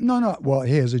Ukrainian Jew. No, no. Well,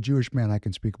 hey, as a Jewish man, I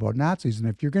can speak about Nazis, and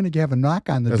if you're going to have a knock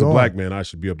on the As door, a black man, I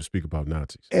should be able to speak about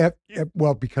Nazis.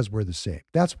 well, because we're the same.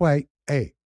 That's why.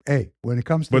 Hey, when it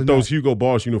comes to But those Hugo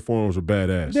Boss uniforms are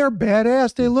badass. they're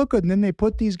badass. They look good, and then they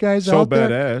put these guys so out there.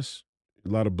 badass. A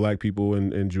lot of black people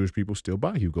and Jewish people still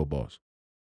buy Hugo Boss.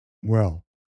 Well,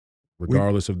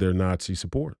 regardless of their Nazi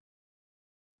support.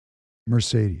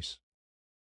 Mercedes,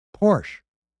 Porsche.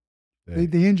 Hey.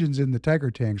 The engines in the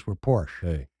Tiger tanks were Porsche.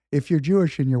 Hey. If you're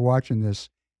Jewish and you're watching this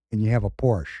and you have a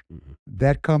Porsche,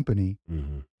 that company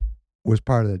was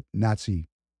part of the Nazi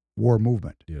war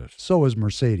movement. Yes. So is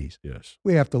Mercedes. Yes.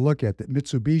 We have to look at the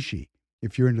Mitsubishi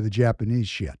if you're into the Japanese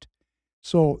shit.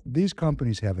 So these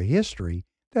companies have a history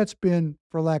that's been,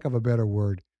 for lack of a better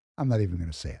word, I'm not even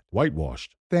going to say it.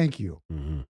 Whitewashed. Thank you.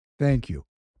 Mm-hmm. Thank you.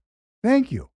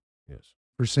 Thank you. Yes.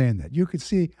 For saying that. You could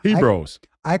see Hebrews.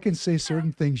 I can say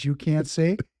certain things you can't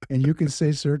say, and you can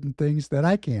say certain things that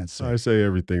I can't say. I say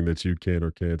everything that you can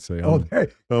or can't say.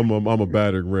 I'm a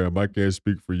battering ram. I can't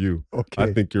speak for you. Okay.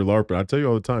 I think you're LARPing. I tell you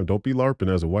all the time, don't be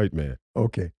LARPing as a white man.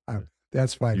 Okay.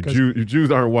 That's fine. You Jews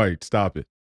aren't white. Stop it.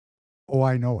 Oh,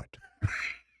 I know it.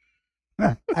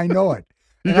 I know it.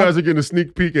 You guys are getting a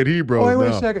sneak peek at Hebrews wait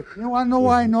now. a second. You want to know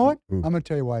why I know it? I'm going to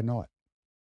tell you why I know it.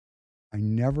 I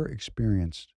never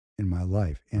experienced in my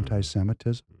life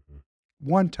anti-Semitism.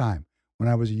 One time when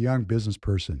I was a young business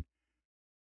person,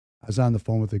 I was on the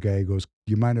phone with a guy. He goes,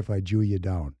 "Do you mind if I Jew you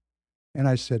down?" And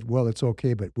I said, "Well, it's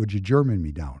okay, but would you German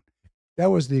me down?" That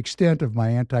was the extent of my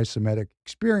anti-Semitic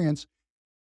experience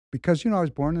because, I was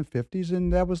born in the 50s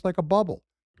and that was like a bubble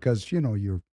because,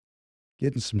 you're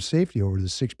getting some safety over the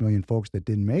 6 million folks that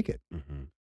didn't make it. Mm-hmm.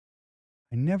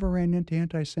 I never ran into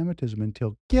anti-Semitism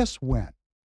until, guess when?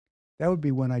 That would be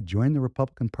when I joined the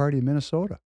Republican Party in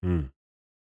Minnesota.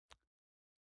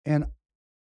 And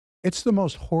it's the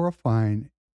most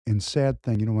horrifying and sad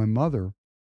thing. My mother,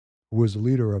 who was the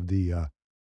leader of the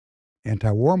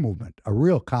anti-war movement, a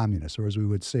real communist, or as we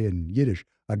would say in Yiddish,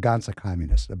 a ganze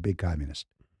communist, a big communist.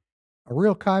 A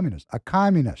real communist,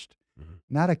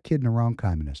 not a kidding around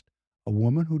communist, a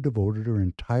woman who devoted her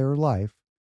entire life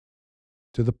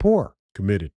to the poor.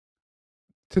 Committed.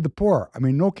 To the poor. I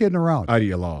mean, no kidding around.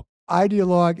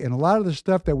 Ideologue, and a lot of the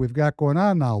stuff that we've got going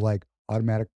on now, like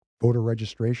automatic voter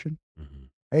registration,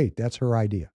 hey, that's her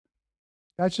idea.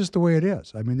 That's just the way it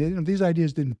is. I mean, these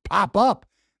ideas didn't pop up.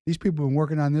 These people have been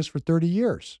working on this for 30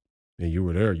 years. And you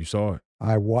were there. You saw it.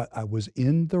 I was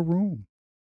in the room.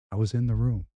 I was in the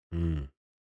room.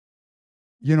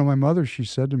 My mother, she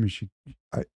said to me, she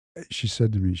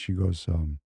goes,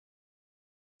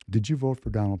 "Did you vote for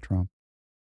Donald Trump?"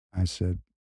 I said,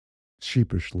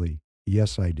 sheepishly,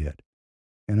 "Yes, I did."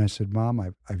 And I said, "Mom,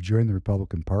 I've joined the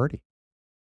Republican Party."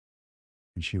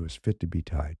 And she was fit to be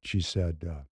tied. She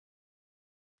said,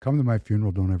 "Come to my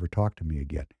funeral, don't ever talk to me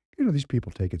again." These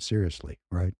people take it seriously,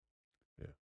 right?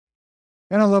 Yeah.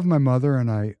 And I love my mother, and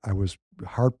I was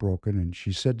heartbroken, and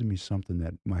she said to me something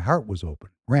that my heart was open.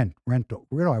 It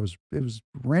was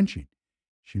wrenching.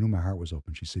 She knew my heart was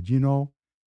open. She said,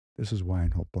 "This is why I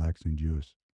know blacks and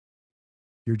Jews.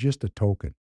 You're just a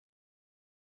token."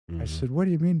 I said, "What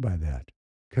do you mean by that?"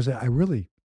 Because I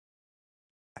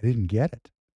didn't get it.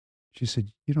 She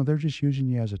said, "They're just using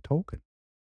you as a token."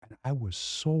 And I was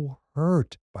so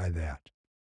hurt by that.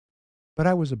 But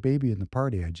I was a baby in the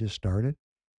party. I just started.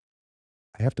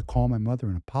 I have to call my mother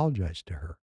and apologize to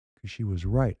her because she was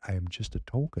right. I am just a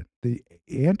token. The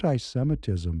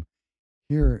anti-Semitism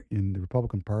here in the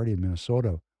Republican Party in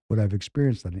Minnesota, what I've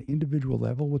experienced on an individual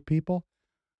level with people,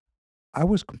 I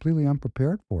was completely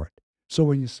unprepared for it. So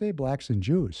when you say blacks and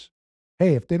Jews,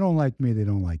 hey, if they don't like me, they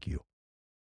don't like you.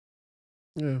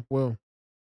 Yeah, well,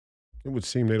 it would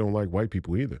seem they don't like white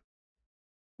people either.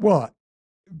 Well,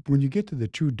 when you get to the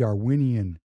true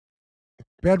Darwinian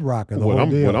bedrock of the whole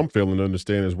deal. What I'm failing to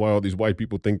understand is why all these white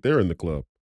people think they're in the club.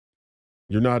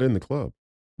 You're not in the club.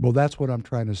 Well, that's what I'm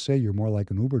trying to say. You're more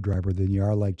like an Uber driver than you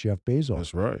are like Jeff Bezos.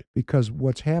 That's right. Because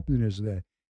what's happening is that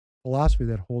philosophy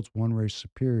that holds one race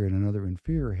superior and another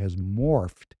inferior has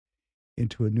morphed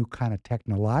into a new kind of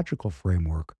technological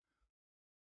framework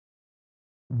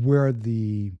where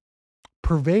the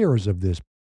purveyors of this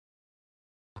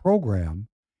program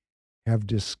have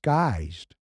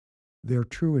disguised their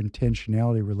true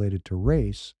intentionality related to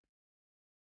race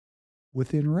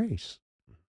within race.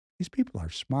 These people are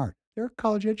smart. They're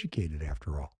college educated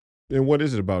after all. And what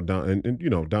is it about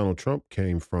Donald Trump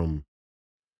came from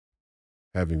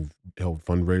having held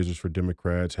fundraisers for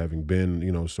Democrats, having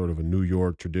been, sort of a New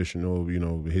York traditional,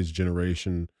 his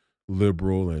generation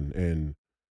liberal and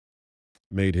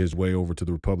made his way over to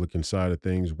the Republican side of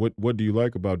things. What do you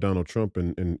like about Donald Trump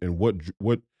and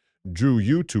what drew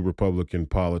you to Republican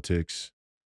politics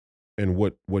and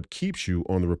what keeps you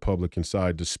on the Republican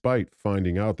side despite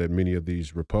finding out that many of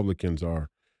these Republicans are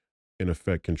in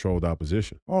effect controlled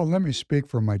opposition. Oh, let me speak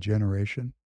for my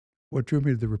generation. What drew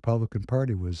me to the Republican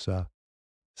Party was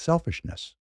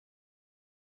selfishness.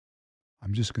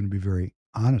 I'm just going to be very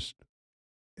honest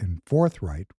and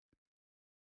forthright.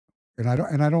 And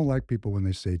I don't like people when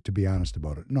they say to be honest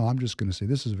about it. No, I'm just going to say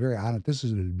this is very honest. This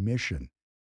is an admission.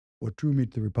 What drew me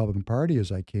to the Republican Party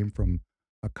is I came from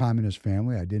a communist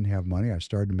family. I didn't have money. I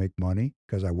started to make money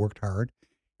because I worked hard,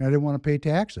 and I didn't want to pay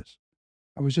taxes.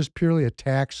 I was just purely a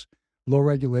tax, low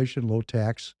regulation, low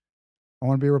tax. I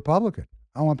want to be a Republican.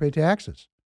 I want to pay taxes.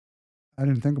 I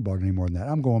didn't think about it any more than that.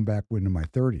 I'm going back into my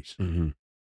 30s. Mm-hmm.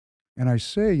 And I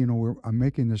say, I'm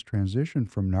making this transition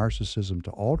from narcissism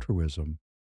to altruism.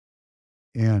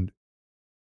 And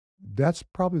that's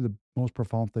probably the most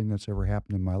profound thing that's ever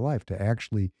happened in my life, to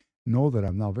actually know that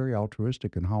I'm now very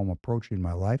altruistic in how I'm approaching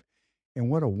my life. And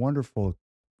what a wonderful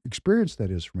experience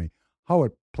that is for me. How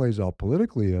it plays out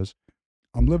politically is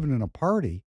I'm living in a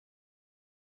party.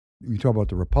 You talk about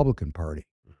the Republican Party.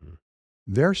 Mm-hmm.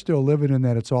 They're still living in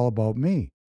that it's all about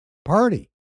me party.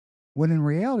 When in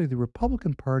reality, the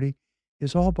Republican Party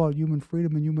is all about human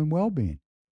freedom and human well being.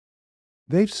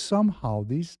 These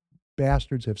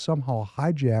bastards have somehow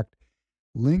hijacked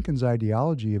Lincoln's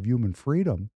ideology of human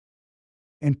freedom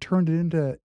and turned it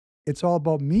into it's all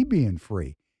about me being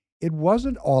free. It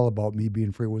wasn't all about me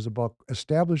being free. It was about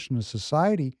establishing a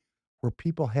society where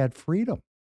people had freedom.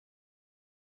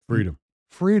 Freedom.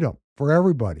 Freedom for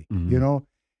everybody, Mm-hmm.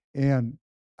 And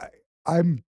I,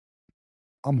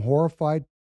 I'm horrified,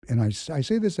 and I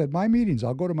say this at my meetings.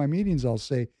 I'll go to my meetings. I'll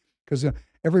say because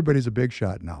everybody's a big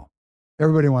shot now.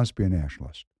 Everybody wants to be a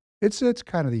nationalist. It's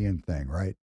kind of the in thing,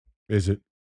 right? Is it?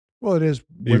 Well, it is.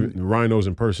 Even rhinos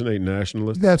impersonate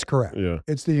nationalists? That's correct. Yeah.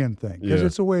 It's the in thing because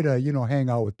it's a way to hang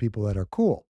out with people that are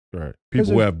cool. Right.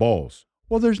 People who have balls.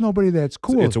 Well, there's nobody that's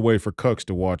cool. It's a way for cucks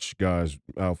to watch guys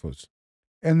alphas.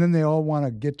 And then they all want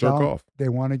to get Jerk down. off. They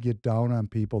want to get down on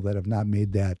people that have not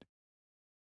made that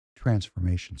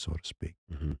transformation, so to speak.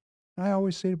 Mm-hmm. I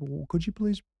always say to people, well, could you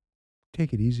please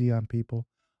take it easy on people?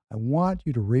 I want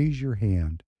you to raise your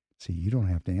hand. See, you don't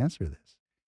have to answer this.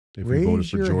 If you voted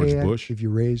for George Bush? If you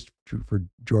raised for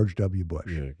George W.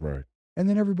 Bush. Yeah, right. And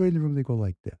then everybody in the room, they go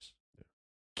like this.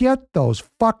 Get those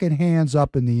fucking hands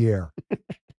up in the air.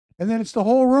 And then it's the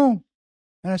whole room.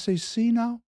 And I say, see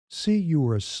now? See, you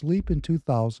were asleep in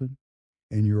 2000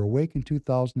 and you're awake in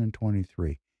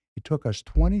 2023. It took us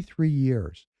 23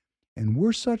 years. And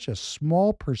we're such a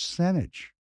small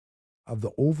percentage of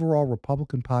the overall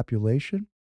Republican population.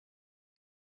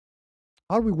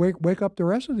 How do we wake up the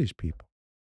rest of these people?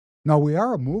 Now, we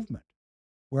are a movement.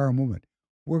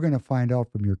 We're going to find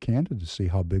out from your candidacy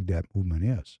how big that movement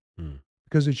is.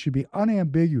 Because it should be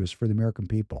unambiguous for the American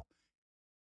people.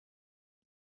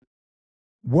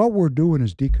 What we're doing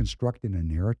is deconstructing a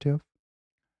narrative.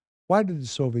 Why did the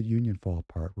Soviet Union fall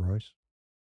apart, Royce?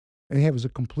 It was a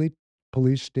complete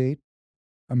police state,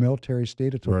 a military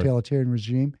state, a totalitarian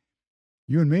regime.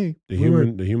 You and me. The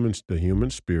human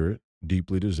spirit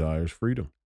deeply desires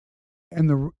freedom. And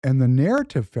the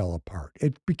narrative fell apart.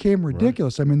 It became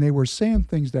ridiculous. Right. I mean, they were saying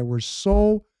things that were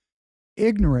so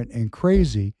ignorant and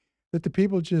crazy that the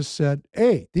people just said,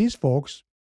 hey, these folks,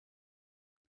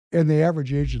 and the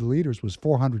average age of the leaders was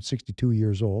 462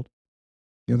 years old.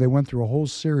 They went through a whole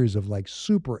series of like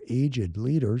super aged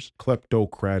leaders.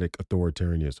 Kleptocratic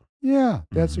authoritarianism. Yeah,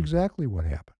 that's exactly what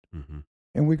happened. Mm-hmm.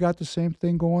 And we got the same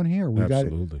thing going here.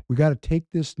 Absolutely. We got to take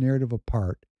this narrative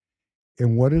apart.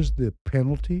 And what is the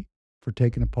penalty for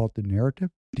taking apart the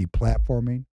narrative?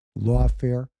 Deplatforming,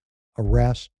 lawfare,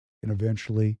 arrest, and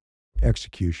eventually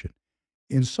execution.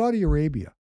 In Saudi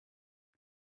Arabia,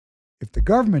 if the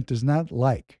government does not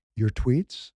like your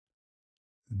tweets,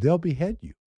 they'll behead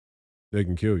you. They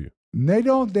can kill you. They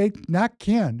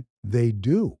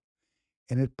do.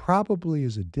 And it probably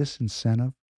is a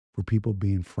disincentive for people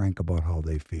being frank about how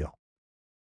they feel.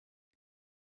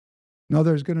 Now,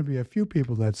 there's going to be a few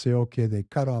people that say, okay, they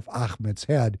cut off Ahmed's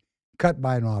head, cut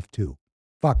mine off too.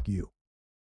 Fuck you.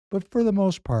 But for the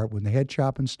most part, when the head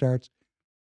chopping starts,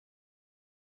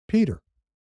 Peter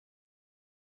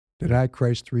denied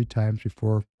Christ 3 times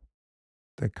before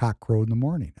the cock crowed in the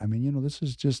morning. I mean, this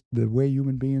is just the way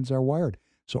human beings are wired.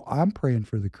 So I'm praying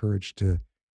for the courage to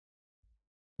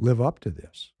live up to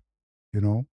this,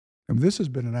 And this has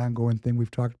been an ongoing thing we've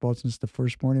talked about since the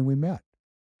first morning we met.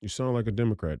 You sound like a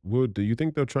Democrat. Do you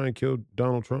think they'll try and kill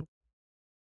Donald Trump?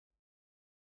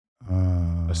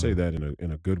 I say that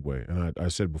in a good way. And I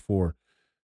said before,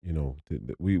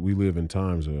 we live in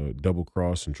times of double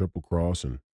cross and triple cross,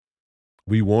 and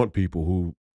We want people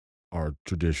who are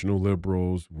traditional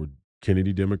liberals, were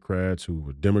Kennedy Democrats, who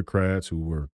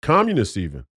were communists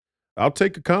even. I'll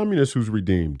take a communist who's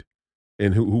redeemed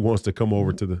and who wants to come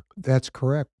over W- to the That's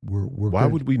correct. We're why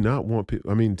going would we not want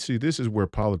people? I mean, see, this is where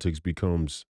politics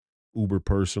becomes uber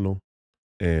personal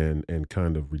and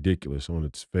kind of ridiculous on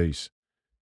its face.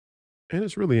 And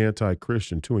it's really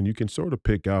anti-Christian too. And you can sort of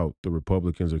pick out the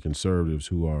Republicans or conservatives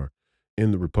who are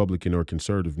in the Republican or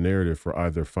conservative narrative for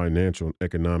either financial and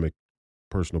economic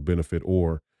personal benefit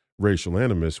or racial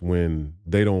animus when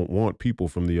they don't want people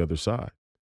from the other side.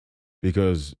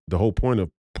 Because the whole point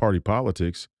of party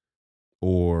politics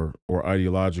or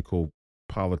ideological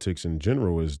politics in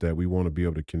general is that we want to be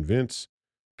able to convince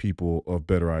people of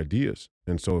better ideas.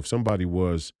 And so if somebody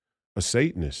was a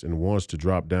Satanist and wants to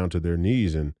drop down to their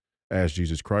knees and ask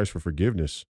Jesus Christ for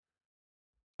forgiveness,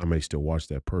 I may still watch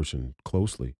that person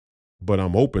closely. But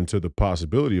I'm open to the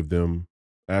possibility of them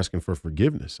asking for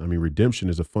forgiveness. I mean, redemption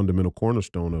is a fundamental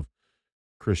cornerstone of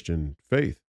Christian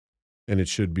faith, and it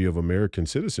should be of American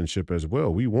citizenship as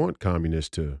well. We want communists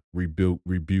to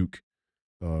rebuke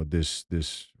this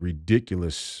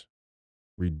ridiculous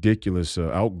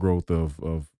outgrowth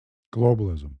of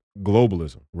globalism,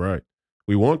 globalism. Right?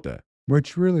 We want that.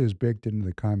 which really is baked into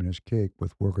the communist cake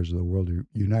with workers of the world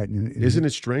uniting. Isn't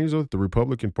it strange though that the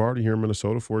Republican Party here in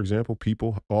Minnesota, for example,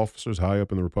 people, officers high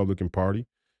up in the Republican Party,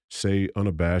 say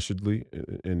unabashedly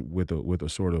and with a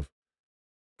sort of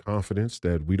confidence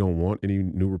that we don't want any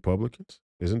new Republicans?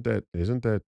 Isn't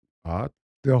that odd?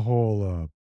 The whole,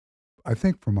 I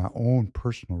think for my own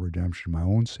personal redemption, my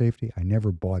own safety, I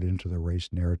never bought into the race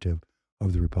narrative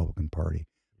of the Republican Party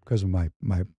because of my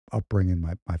upbringing,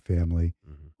 my family.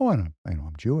 Mhm. Oh, and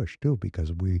I'm Jewish too,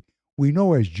 because we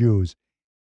know as Jews,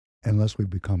 unless we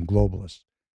become globalists,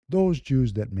 those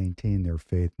Jews that maintain their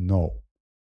faith know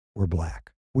we're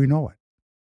black. We know it.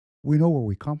 We know where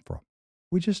we come from.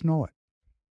 We just know it.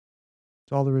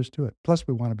 That's all there is to it. Plus,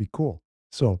 we want to be cool.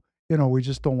 So, we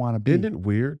just don't want to Isn't be. it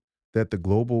weird that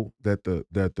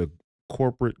the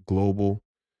corporate global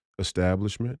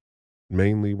establishment,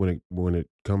 mainly when it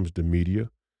comes to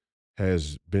media,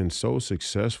 has been so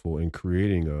successful in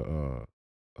creating a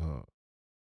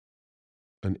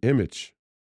an image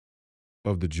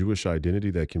of the Jewish identity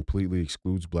that completely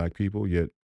excludes black people, yet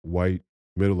white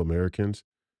middle Americans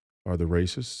are the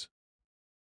racists?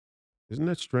 Isn't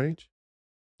that strange?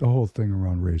 The whole thing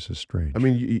around race is I strange.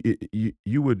 mean,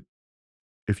 you would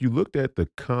if you looked at the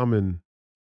common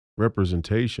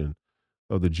representation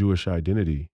of the Jewish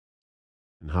identity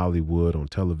in Hollywood, on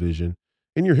television,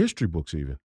 in your history books,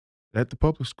 even at the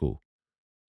public school,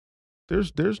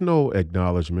 there's no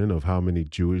acknowledgement of how many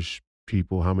Jewish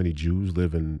people, how many Jews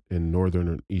live in northern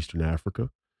and eastern Africa,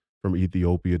 from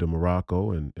Ethiopia to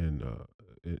Morocco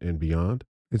and beyond.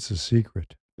 It's a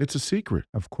secret. It's a secret.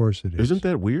 Of course it Isn't is.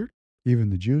 that weird?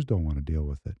 Even the Jews don't want to deal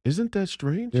with it. Isn't that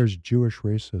strange? There's Jewish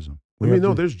racism. I We mean, have no,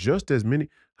 the there's just as many.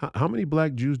 How many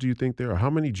black Jews do you think there are? How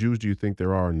many Jews do you think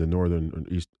there are in the northern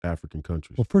and East African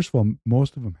countries? Well, first of all,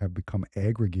 most of them have become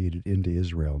aggregated into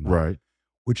Israel now, Right.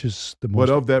 which is the But most.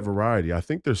 of that variety, I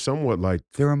think there's somewhat like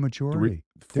They're a three, majority.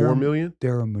 They're 4 million.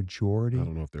 they're a I majority.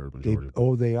 don't know if they're a majority.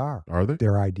 They are. Are they?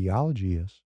 Their ideology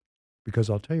is,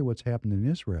 because I'll tell you what's happened in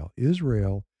Israel.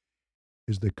 Israel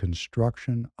is the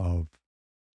construction of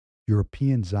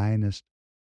European Zionist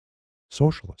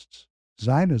socialists.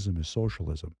 Zionism is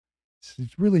socialism.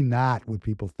 It's really not what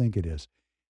people think it is.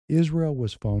 Israel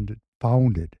was founded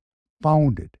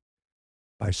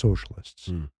by socialists,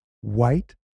 Hmm.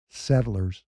 white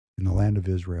settlers in the land of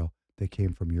Israel that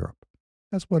came from Europe.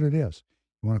 That's what it is.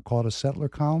 You want to call it a settler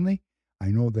colony? I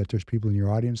know that there's people in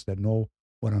your audience that know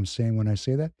what I'm saying when I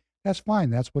say that. That's fine.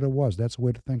 That's what it was. That's the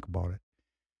way to think about it.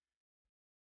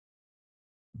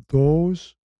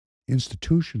 Those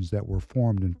institutions that were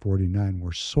formed in 49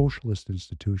 were socialist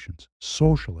institutions,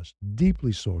 socialist,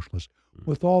 deeply socialist,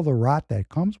 with all the rot that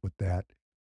comes with that.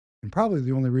 And probably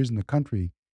the only reason the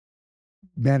country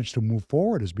managed to move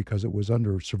forward is because it was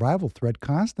under survival threat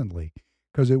constantly,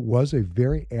 because it was a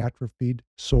very atrophied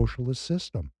socialist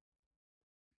system,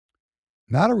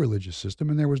 not a religious system,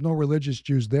 and there was no religious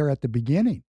Jews there at the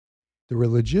beginning. The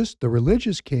religious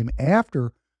came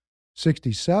after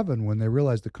 67 when they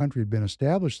realized the country had been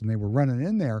established and they were running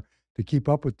in there to keep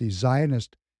up with these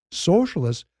Zionist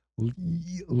socialists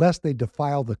lest they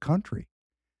defile the country.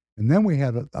 And then we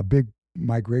had a big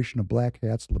migration of black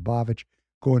hats, Lubavitch,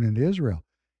 going into Israel.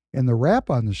 And the rap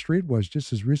on the street was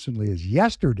just as recently as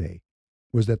yesterday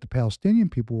was that the Palestinian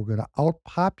people were going to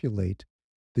outpopulate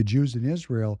the Jews in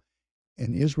Israel,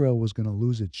 and Israel was going to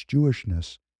lose its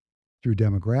Jewishness through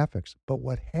demographics. But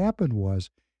what happened was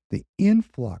the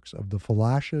influx of the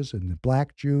Falashas and the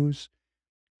black Jews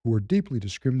who were deeply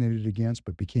discriminated against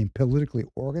but became politically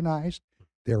organized.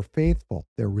 They're faithful.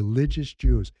 They're religious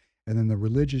Jews. And then the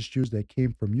religious Jews that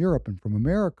came from Europe and from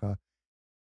America,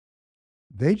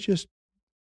 they just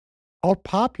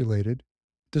outpopulated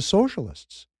the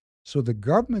socialists. So the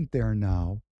government there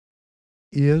now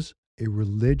is a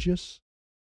religious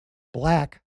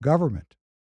black government.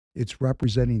 It's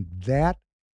representing that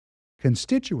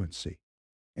constituency.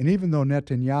 And even though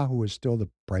Netanyahu is still the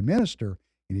prime minister,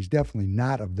 and he's definitely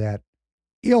not of that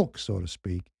ilk, so to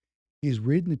speak, he's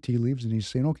reading the tea leaves and he's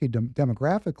saying, okay,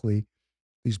 demographically,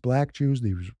 these black Jews,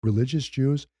 these religious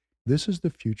Jews, this is the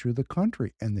future of the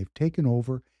country. And they've taken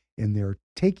over and they're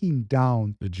taking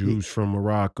down the Jews from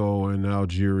Morocco and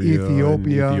Algeria,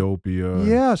 Ethiopia.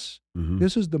 Yes. Mm-hmm.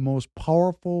 This is the most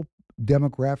powerful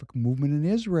demographic movement in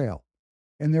Israel.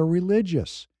 And they're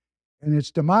religious. And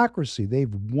it's democracy.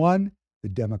 They've won the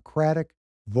democratic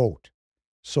vote.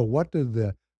 So what do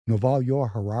the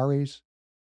Novalyo Hararis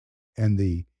and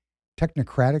the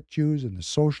technocratic Jews and the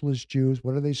socialist Jews,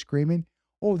 what are they screaming?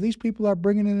 Oh, these people are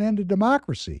bringing an end to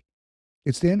democracy.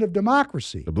 It's the end of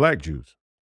democracy. The black Jews.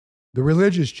 The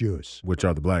religious Jews. Which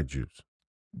are the black Jews.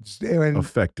 And,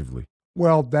 effectively.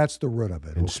 Well, that's the root of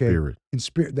it. In spirit. In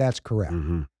spirit, that's correct.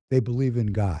 Mm-hmm. They believe in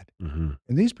God. Mm-hmm.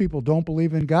 And these people don't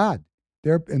believe in God.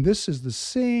 And this is the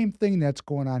same thing that's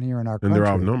going on here in our country. And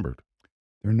they're outnumbered.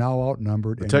 They're now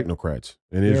outnumbered. The technocrats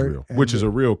in Israel, which is a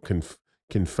real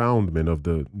confoundment of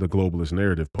the globalist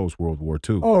narrative post-World War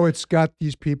II. Oh, it's got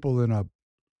these people in a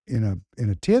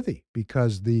tithy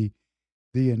because the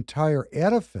entire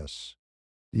edifice,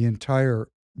 the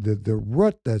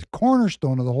root, the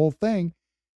cornerstone of the whole thing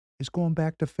is going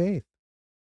back to faith.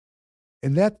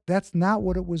 And that's not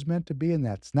what it was meant to be, and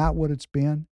that's not what it's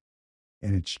been.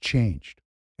 And it's changed.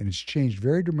 And it's changed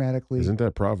very dramatically. Isn't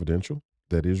that providential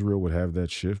that Israel would have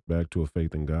that shift back to a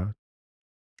faith in God?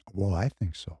 Well, I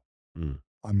think so. Mm.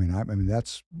 I mean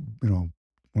that's one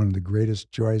of the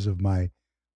greatest joys of my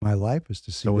life is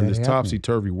to see. So in this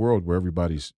topsy-turvy world where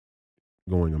everybody's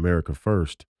going America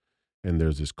first, and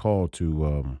there's this call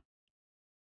to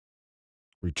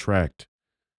retract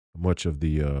much of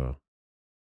the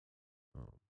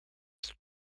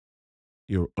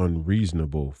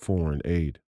unreasonable foreign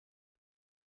aid,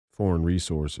 foreign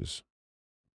resources,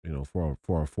 for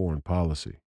our foreign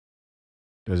policy.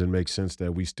 Does it make sense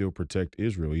that we still protect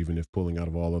Israel, even if pulling out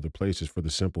of all other places, for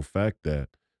the simple fact that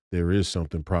there is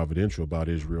something providential about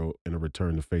Israel in a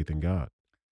return to faith in God?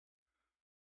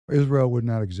 Israel would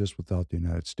not exist without the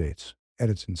United States at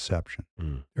its inception.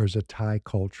 Mm. There's a tie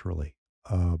culturally.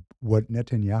 What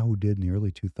Netanyahu did in the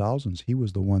early 2000s, he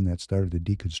was the one that started to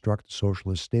deconstruct the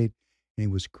socialist state, and he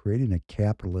was creating a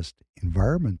capitalist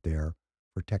environment there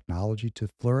for technology to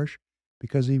flourish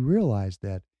because he realized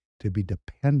that to be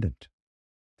dependent,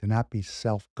 to not be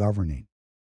self-governing,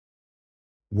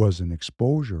 was an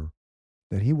exposure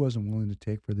that he wasn't willing to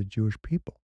take for the Jewish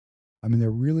people. I mean,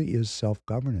 there really is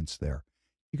self-governance there.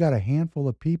 You got a handful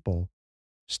of people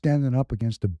standing up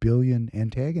against 1 billion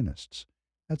antagonists.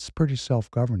 That's pretty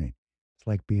self-governing. It's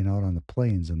like being out on the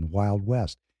plains in the Wild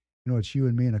West. It's you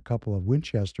and me and a couple of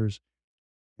Winchesters,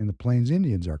 and the Plains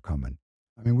Indians are coming.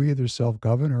 I mean, we either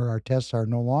self-govern or our tests are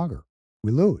no longer.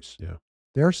 We lose. Yeah.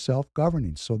 They're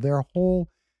self-governing. So their whole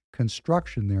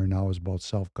construction there now is about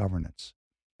self-governance.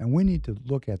 And we need to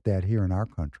look at that here in our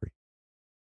country.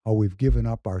 How we've given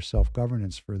up our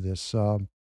self-governance for this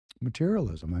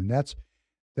materialism. I mean,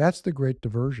 that's the great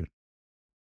diversion.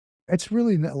 It's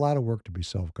really a lot of work to be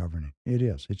self-governing. It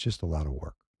is. It's just a lot of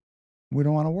work. We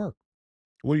don't want to work.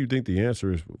 What do you think the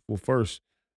answer is? Well, first,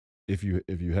 if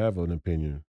you have an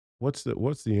opinion, what's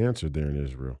the answer there in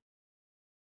Israel?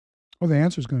 Well, the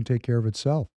answer is going to take care of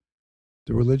itself.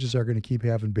 The religious are going to keep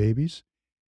having babies,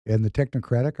 and the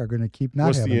technocratic are going to keep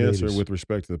not having babies. What's the answer with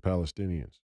respect to the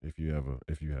Palestinians? If you have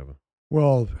a.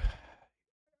 Well,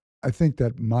 I think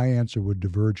that my answer would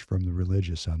diverge from the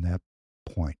religious on that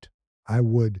point. I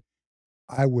would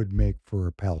make for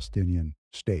a Palestinian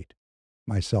state,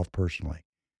 myself personally,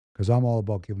 because I'm all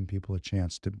about giving people a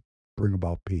chance to bring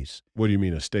about peace. What do you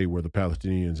mean, a state where the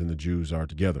Palestinians and the Jews are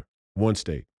together? One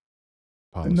state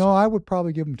policy? No, I would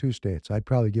probably give them 2 states. I'd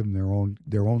probably give them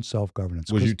their own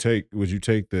self-governance. Would you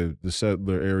take the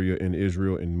settler area in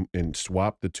Israel and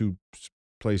swap the 2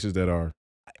 places that are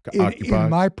occupied? In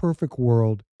my perfect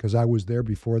world, because I was there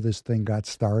before this thing got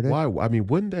started. Why? I mean,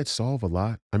 wouldn't that solve a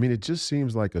lot? I mean, it just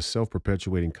seems like a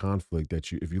self-perpetuating conflict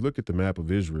that if you look at the map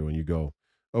of Israel and you go,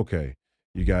 okay,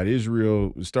 you got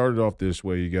Israel, it started off this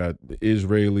way, you got the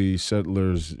Israeli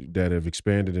settlers that have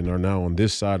expanded and are now on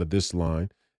this side of this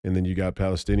line, and then you got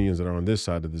Palestinians that are on this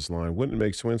side of this line. Wouldn't it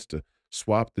make sense to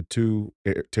swap the two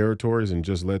territories and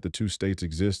just let the two states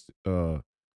exist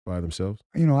by themselves?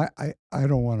 I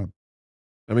don't want to.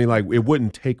 I mean, like, it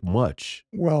wouldn't take much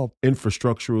Well,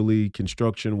 infrastructurally,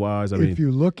 construction wise. I if mean,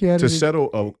 you look at to it,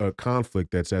 settle a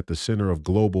conflict that's at the center of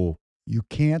global. you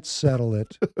can't settle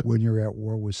it when you're at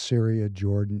war with Syria,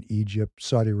 Jordan, Egypt,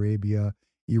 Saudi Arabia,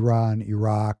 Iran,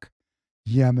 Iraq,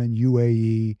 Yemen,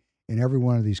 UAE, and every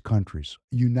one of these countries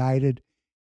united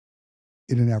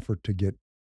in an effort to get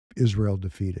Israel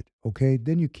defeated. Okay,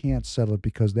 then you can't settle it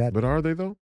because that. But are they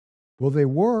though? Well, they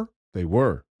were, They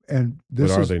were. and But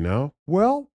this are is they now?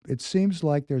 well. It seems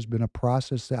like there's been a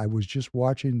process. That I was just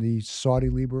watching the Saudi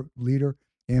leader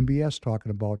MBS talking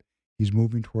about he's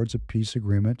moving towards a peace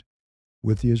agreement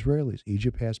with the Israelis.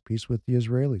 Egypt has peace with the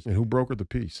Israelis. And who brokered the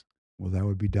peace? Well, that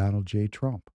would be Donald J.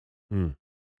 Trump. Hmm.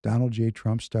 Donald J.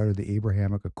 Trump started the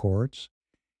Abrahamic Accords,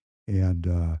 and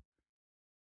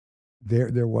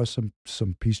there was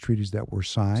some peace treaties that were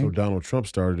signed. So Donald Trump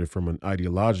started it from an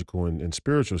ideological and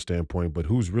spiritual standpoint, but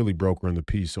who's really brokering the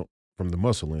peace from the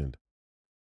muscle end?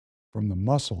 From the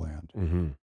muscle end. Mm-hmm.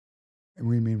 And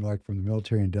we mean like from the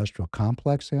military industrial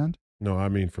complex end? No, I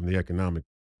mean from the economic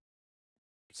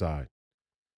side.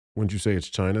 Wouldn't you say it's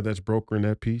China that's brokering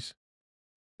that peace?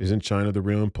 Isn't China the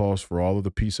real impulse for all of the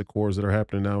peace accords that are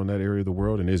happening now in that area of the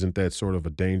world? And isn't that sort of a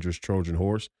dangerous Trojan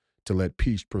horse to let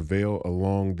peace prevail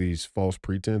along these false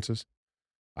pretenses?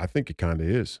 I think it kind of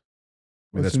is.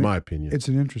 I mean, Well, that's my opinion. It's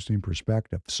an interesting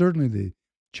perspective. Certainly the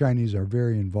Chinese are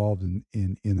very involved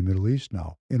in the Middle East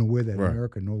now in a way that Right.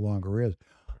 America no longer is.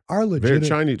 Our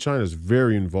legitimate China's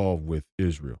very involved with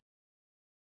Israel.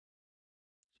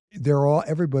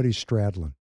 everybody's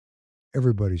straddling.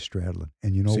 Everybody's straddling.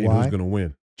 And you know See why? who's going to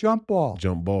win. Jump ball.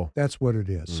 Jump ball. That's what it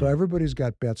is. So everybody's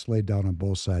got bets laid down on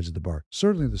both sides of the bar.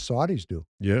 Certainly the Saudis do.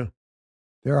 Yeah.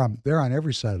 They're on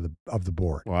every side of the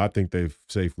board. Well, I think they've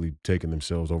safely taken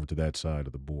themselves over to that side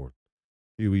of the board.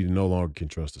 We no longer can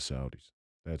trust the Saudis.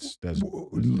 That's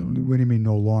What do you mean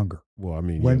no longer? well, I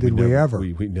mean, when did we ever?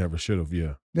 We never should have.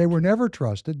 Yeah. They were never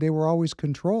trusted. They were always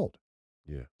controlled.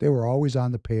 Yeah. They were always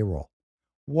on the payroll.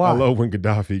 Why? I love when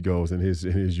Gaddafi goes in his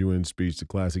UN speech, the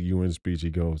classic UN speech.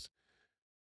 He goes,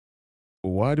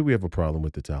 "Why do we have a problem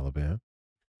with the Taliban?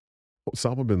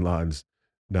 Osama bin Laden's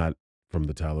not from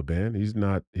the Taliban. He's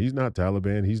not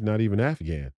Taliban. He's not even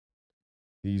Afghan.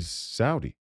 He's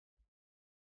Saudi."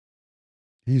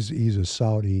 He's a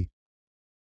Saudi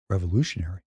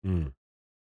revolutionary. Mm.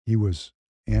 He was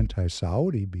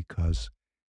anti-Saudi because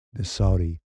the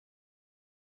Saudi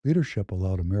leadership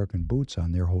allowed American boots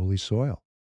on their holy soil.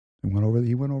 And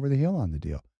he went over the hill on the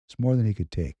deal. It's more than he could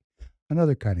take.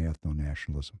 Another kind of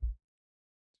ethno-nationalism.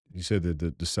 He said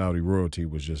that the Saudi royalty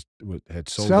had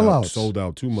sold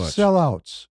out too much.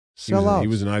 Sellouts. He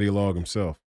was an ideologue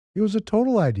himself. He was a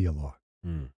total ideologue.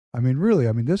 Mm. I mean, really,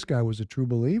 this guy was a true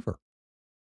believer.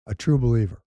 A true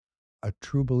believer. A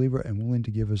true believer and willing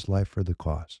to give his life for the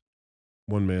cause.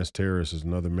 One man's terrorist is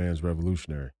another man's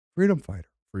revolutionary. Freedom fighter.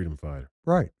 Freedom fighter.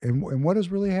 Right. And what has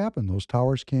really happened? Those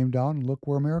towers came down and look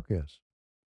where America is.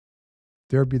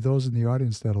 There'll be those in the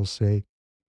audience that'll say,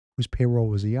 whose payroll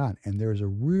was he on? And there's a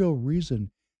real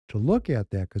reason to look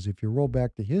at that, because if you roll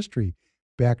back to history,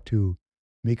 back to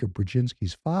Mika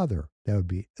Brzezinski's father, that would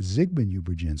be Zygmunt U.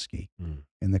 Brzezinski,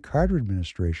 in the Carter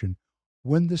administration,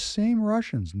 when the same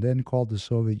Russians, then called the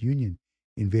Soviet Union,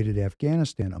 invaded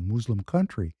Afghanistan, a Muslim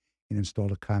country, and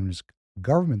installed a communist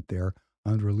government there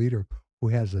under a leader who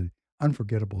has an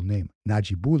unforgettable name,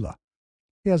 Najibullah.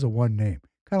 He has a one name,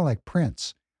 kind of like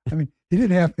Prince. I mean, he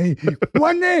didn't have any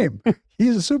one name.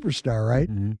 He's a superstar, right?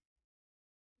 Mm-hmm.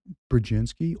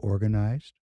 Brzezinski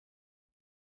organized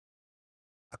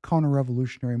a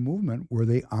counter-revolutionary movement where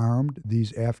they armed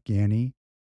these Afghani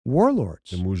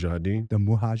warlords. The Mujahideen? The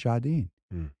Mujahideen.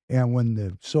 Mm. And when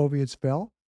the Soviets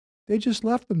fell, they just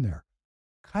left them there.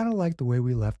 Kind of like the way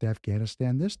we left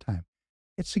Afghanistan this time.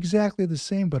 It's exactly the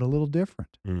same, but a little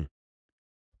different. Mm.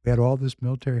 We had all this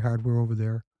military hardware over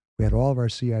there. We had all of our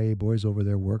CIA boys over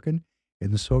there working,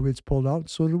 and the Soviets pulled out, and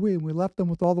so did we. And we left them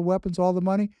with all the weapons, all the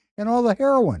money, and all the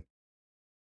heroin.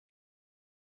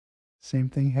 Same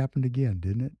thing happened again,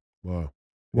 didn't it? Wow.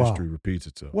 Wow. History repeats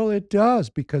itself. Well, it does,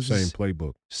 because Same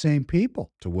playbook. same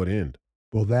people. To what end?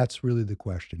 Well, that's really the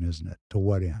question, isn't it? To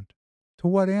what end? To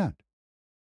what end?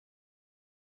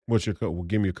 Well,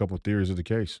 give me a couple of theories of the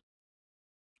case.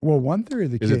 Well, one theory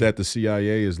of the case is it that the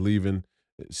CIA is leaving?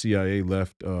 CIA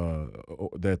left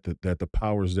that the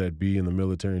powers that be in the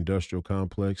military-industrial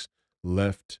complex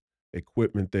left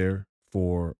equipment there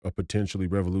for a potentially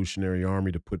revolutionary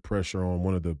army to put pressure on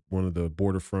one of the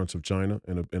border fronts of China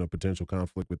in a potential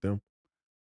conflict with them.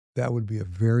 That would be a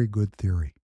very good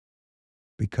theory,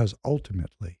 because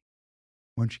ultimately,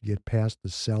 once you get past the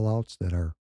sellouts that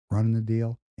are running the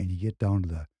deal and you get down to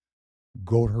the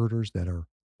goat herders that are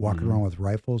walking Mhm. around with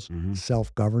rifles, Mhm.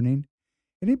 self-governing,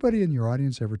 anybody in your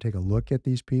audience ever take a look at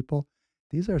these people?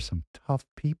 These are some tough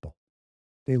people.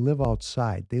 They live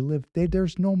outside.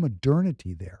 There's no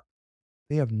modernity there.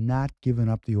 They have not given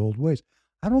up the old ways.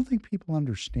 I don't think people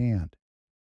understand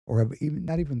or have even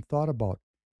not even thought about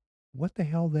what the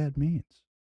hell that means.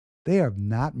 They have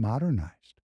not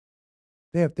modernized.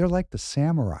 They're like the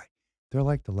samurai. They're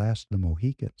like the last of the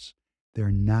Mohicans.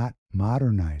 They're not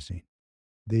modernizing.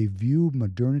 They view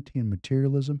modernity and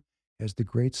materialism as the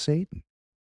great Satan.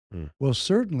 Mm. Well,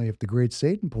 certainly if the great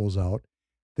Satan pulls out,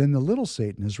 then the little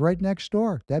Satan is right next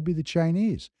door. That'd be the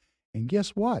Chinese. And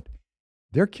guess what?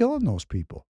 They're killing those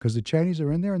people because the Chinese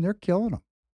are in there and they're killing them.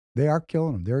 They are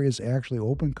killing them. There is actually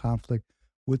open conflict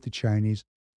with the Chinese,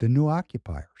 the new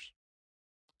occupiers.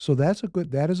 So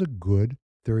that is a good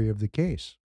theory of the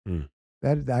case. Mm.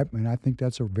 I think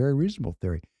that's a very reasonable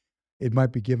theory. It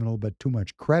might be given a little bit too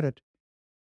much credit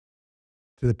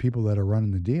to the people that are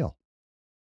running the deal.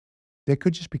 They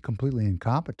could just be completely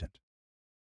incompetent.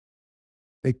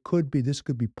 This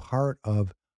could be part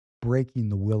of breaking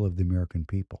the will of the American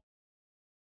people.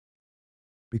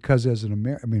 Because as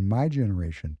my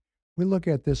generation, we look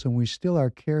at this and we still are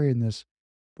carrying this,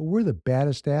 but we're the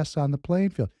baddest ass on the playing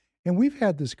field. And we've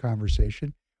had this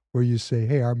conversation where you say,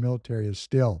 hey, our military is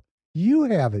still. You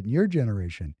have it in your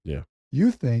generation. Yeah.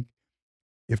 You think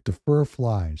if the fur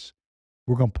flies,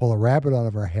 we're going to pull a rabbit out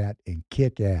of our hat and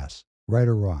kick ass, right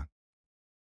or wrong.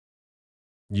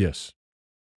 Yes.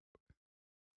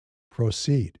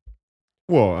 Proceed.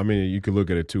 Well, I mean, you could look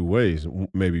at it two ways.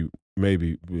 Maybe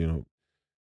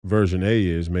version A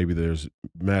is maybe there's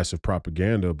massive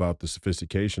propaganda about the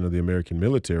sophistication of the American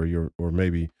military, or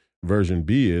maybe version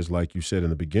B is, like you said in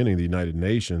the beginning, the United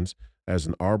Nations as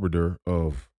an arbiter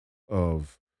of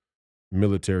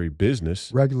military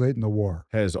business Regulating the war.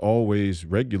 has always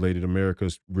regulated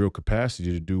America's real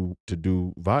capacity to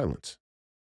do violence.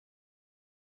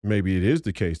 Maybe it is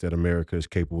the case that America is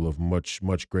capable of much,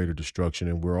 much greater destruction,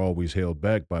 and we're always held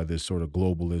back by this sort of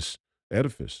globalist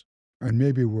edifice. And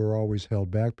maybe we're always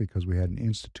held back because we had an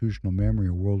institutional memory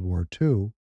of World War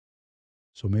II.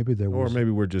 So maybe there Or was maybe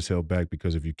we're just held back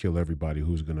because if you kill everybody,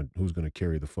 who's gonna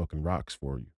carry the fucking rocks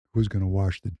for you who's going to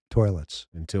wash the toilets.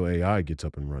 until AI gets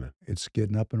up and running, It's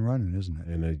getting up and running, isn't it?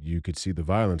 and you could see the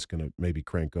violence gonna maybe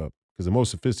crank up because the most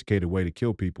sophisticated way to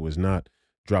kill people is not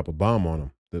drop a bomb on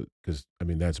them, because I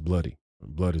mean that's bloody.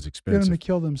 Blood is Get them to expensive,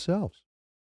 kill themselves.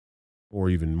 or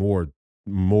even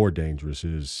more dangerous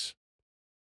is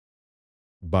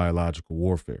biological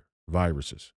warfare,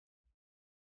 viruses.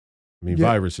 I mean, Yeah,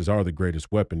 viruses are the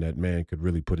greatest weapon that man could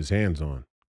really put his hands on.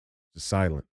 It's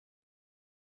silent.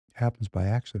 happens by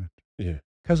accident Yeah.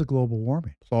 because of global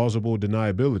warming. Plausible It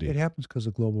deniability. happens because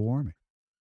of global warming.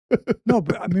 No,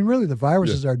 but I mean, really, the Yeah.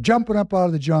 viruses are jumping up out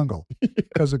of the jungle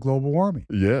because of global warming,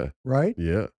 Yeah. right?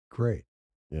 Yeah. Great,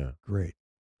 Yeah. great.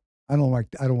 I don't want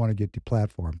to get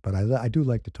deplatformed, but I do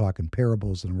like to talk in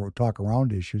parables and talk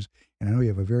around issues. And I know you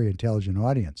have a very intelligent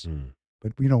audience. Mm.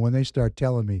 But when they start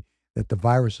telling me that the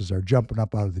viruses are jumping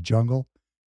up out of the jungle,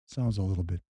 sounds a little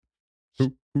bit.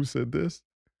 Who said this?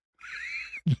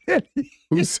 you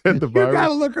Who said the gotta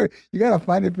virus? look. You gotta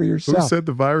find it for Who yourself. said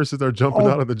the viruses are jumping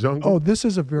out of the Oh, jungle? this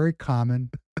is a very common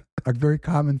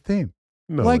theme.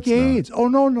 No, Like it's not. AIDS. Oh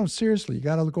no, seriously, you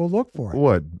gotta go look for it.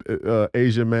 What?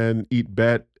 Asian man eat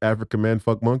bat, African man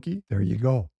fuck monkey? There you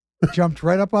go. Jumped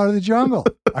right up out of the jungle.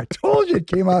 I told you it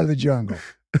came out of the jungle.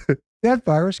 That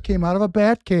virus came out of a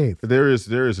bat cave. There is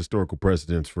historical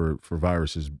precedence for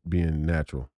viruses being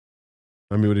natural.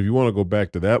 I mean, if you want to go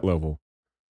back to that level,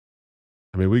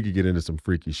 I mean, we could get into some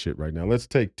freaky shit right now. Let's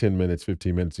take 10 minutes,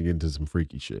 15 minutes to get into some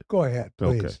freaky shit. Go ahead,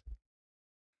 please. Okay.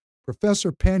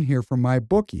 Professor Penn here from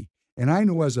MyBookie, and I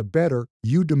know as a bettor,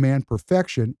 you demand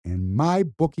perfection, and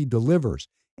MyBookie delivers.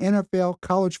 NFL,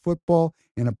 college football,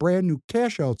 and a brand new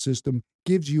cash-out system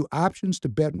gives you options to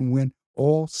bet and win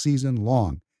all season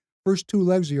long. First two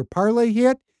legs of your parlay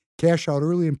hit, cash out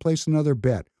early and place another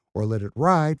bet, or let it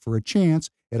ride for a chance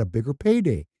at a bigger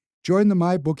payday. Join the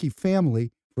MyBookie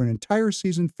family for an entire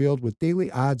season filled with daily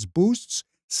odds boosts,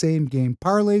 same-game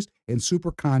parlays, and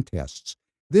super contests.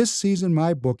 This season,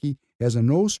 MyBookie has a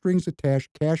no-strings-attached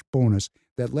cash bonus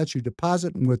that lets you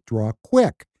deposit and withdraw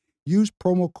quick. Use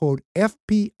promo code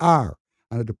FPR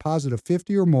on a deposit of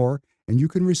 $50 or more, and you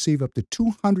can receive up to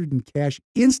 $200 in cash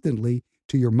instantly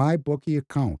to your MyBookie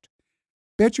account.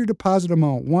 Bet your deposit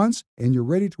amount once, and you're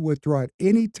ready to withdraw at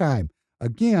any time.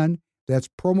 Again, that's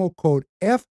promo code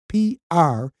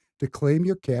FPR to claim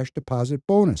your cash deposit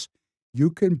bonus. You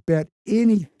can bet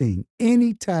anything,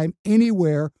 anytime,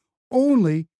 anywhere,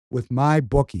 only with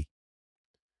MyBookie.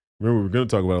 Remember, we were going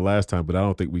to talk about it last time, but I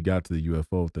don't think we got to the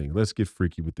UFO thing. Let's get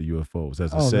freaky with the UFOs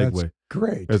as a segue. That's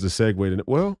great. As a segue to,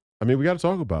 well, I mean, we got to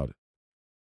talk about it.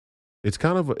 It's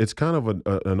kind of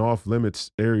an off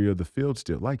limits area of the field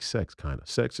still, like sex. Kind of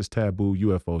sex is taboo.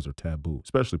 UFOs are taboo,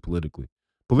 especially politically.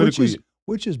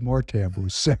 Which is more taboo,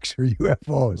 sex or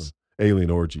UFOs? Alien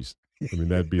orgies. I mean,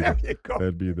 that'd be the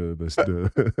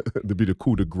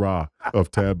coup de grace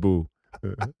of taboo.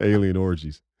 Alien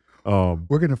orgies. We're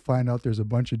going to find out there's a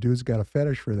bunch of dudes got a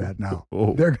fetish for that now.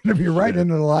 Oh, they're going to be right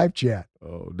into the live chat.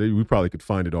 Oh, we probably could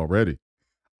find it already.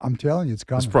 I'm telling you, it's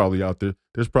coming. It's probably out there.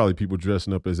 There's probably people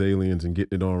dressing up as aliens and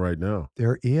getting it on right now.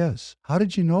 There is. How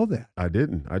did you know that? I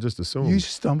didn't. I just assumed. You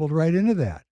stumbled right into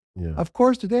that. Yeah. Of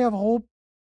course, did they have whole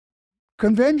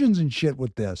conventions and shit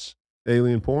with this?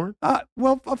 Alien porn?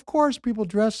 Well, of course, people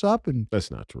dress up and.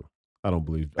 That's not true. I don't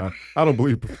believe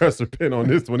Professor Penn on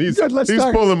this one. He's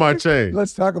pulling my chain.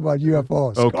 Let's talk about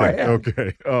UFOs.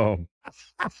 Okay.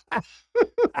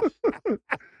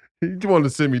 He wanted to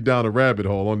send me down a rabbit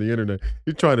hole on the internet.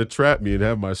 He's trying to trap me and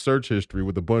have my search history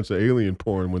with a bunch of alien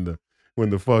porn when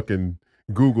the fucking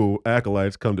Google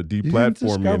acolytes come to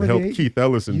deplatform me and help Keith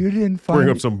Ellison bring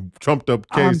up some trumped up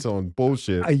case on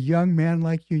bullshit. A young man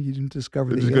like you didn't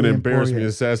discover the alien porn. They're going to embarrass me and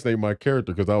assassinate my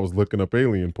character because I was looking up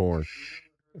alien porn.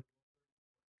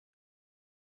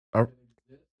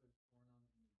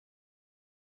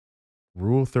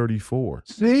 Rule 34.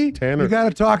 See? Tanner, you got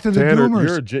to talk to the Tanner,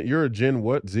 doomers. You're a Gen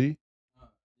what, Z?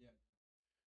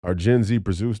 Our Gen Z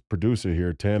producer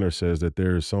here, Tanner, says that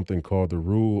there is something called the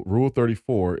Rule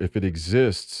 34. If it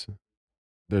exists,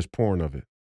 there's porn of it.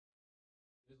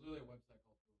 There's literally a website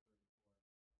called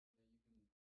Rule 34. You can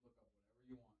look up whatever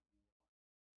you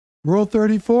want. Rule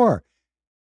 34.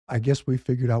 I guess we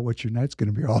figured out what your night's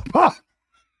going to be all about.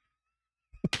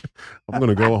 I'm going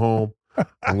to go home.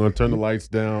 I'm going to turn the lights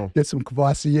down. Get some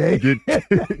Cavassier.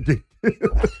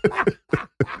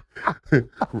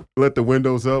 Let the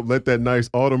windows up. Let that nice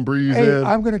autumn breeze in.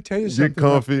 I'm going to tell you something. Get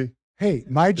comfy. Hey,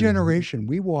 my generation,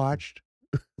 we watched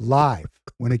live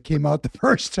when it came out the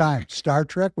first time, Star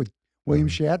Trek with William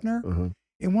Shatner. Uh-huh.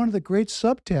 And one of the great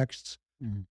subtexts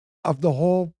of the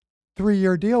whole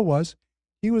 3-year deal was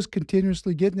he was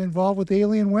continuously getting involved with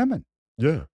alien women.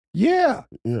 Yeah. Yeah.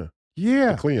 Yeah.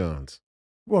 Yeah. The Klingons.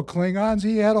 Well, Klingons,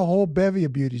 he had a whole bevy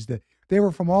of beauties that they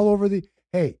were from all over the,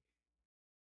 hey,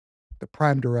 the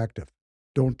prime directive,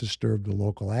 don't disturb the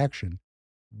local action.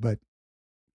 But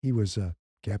he was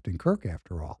Captain Kirk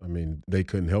after all. I mean, they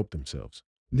couldn't help themselves.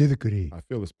 Neither could he. I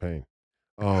feel his pain.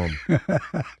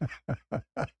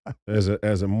 As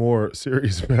a more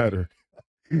serious matter.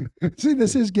 See,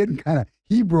 this is getting kind of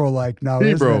Hebrew-like now.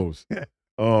 Hebrews.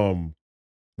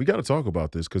 We got to talk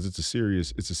about this because it's a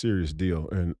serious deal,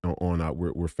 and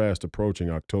we're fast approaching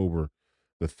October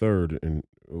the 3rd, in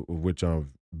which I've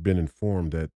been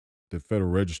informed that the Federal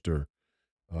Register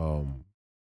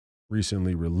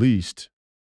recently released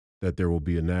that there will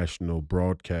be a national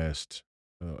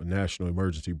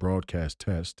emergency broadcast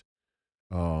test.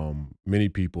 Many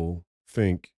people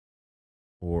think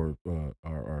or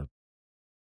are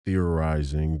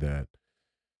theorizing that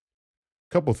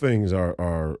a couple things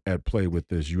are at play with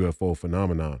this UFO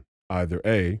phenomenon. Either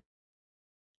A,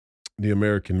 the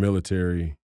American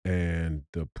military and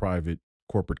the private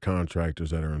corporate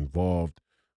contractors that are involved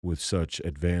with such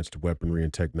advanced weaponry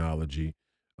and technology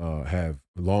have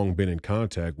long been in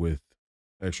contact with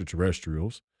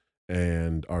extraterrestrials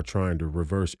and are trying to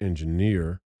reverse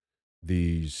engineer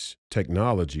these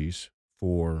technologies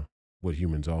for what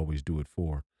humans always do it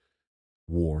for,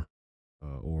 war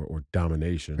or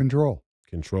domination. Control.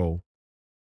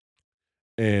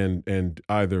 And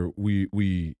either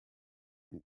we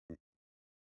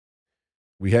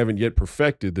haven't yet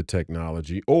perfected the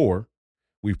technology, or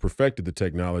we've perfected the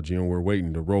technology and we're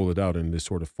waiting to roll it out in this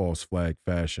sort of false flag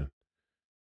fashion.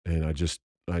 And I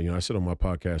said on my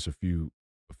podcast a few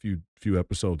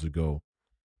episodes ago,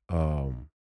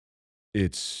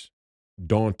 it's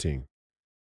daunting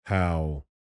how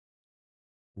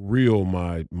real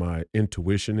my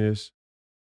intuition is,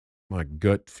 my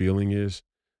gut feeling is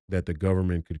that the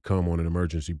government could come on an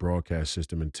emergency broadcast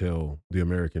system and tell the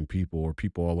American people or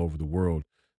people all over the world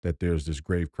that there's this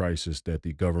grave crisis that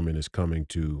the government is coming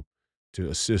to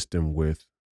assist them with,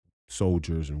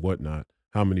 soldiers and whatnot.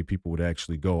 How many people would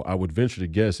actually go? I would venture to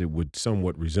guess it would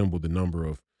somewhat resemble the number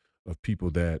of people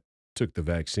that took the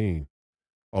vaccine,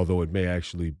 although it may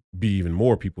actually be even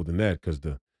more people than that, because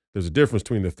there's a difference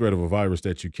between the threat of a virus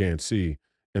that you can't see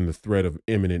and the threat of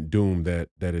imminent doom that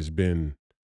has been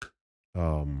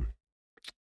um,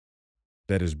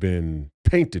 that has been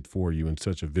painted for you in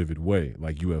such a vivid way,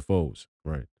 like UFOs,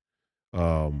 right?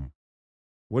 Um,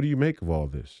 what do you make of all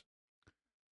this?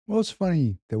 Well, it's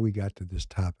funny that we got to this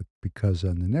topic because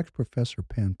on the next Professor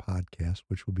Penn podcast,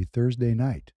 which will be Thursday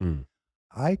night, Mm.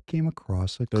 I came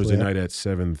across a Thursday clip. night at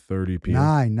 7:30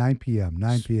 p.m. 9 p.m.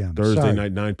 9 p.m. Thursday Sorry,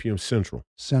 night, 9 p.m. Central.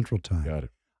 Central Time. Got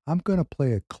it. I'm going to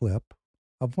play a clip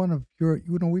of one of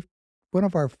one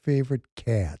of our favorite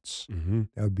cats. Mm-hmm.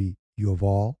 That would be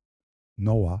Yuval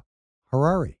Noah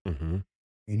Harari. Mm-hmm.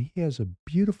 And he has a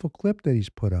beautiful clip that he's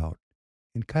put out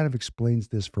and kind of explains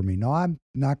this for me. Now, I'm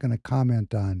not going to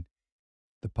comment on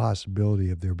the possibility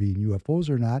of there being UFOs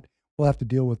or not. We'll have to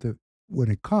deal with it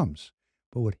when it comes.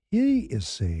 But what he is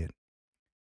saying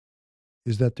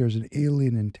is that there's an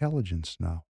alien intelligence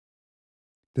now,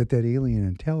 that alien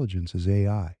intelligence is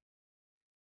AI,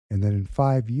 and that in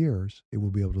 5 years, it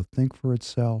will be able to think for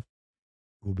itself,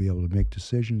 it will be able to make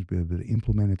decisions, be able to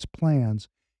implement its plans.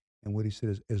 And what he said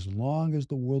is, as long as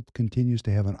the world continues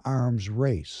to have an arms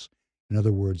race, in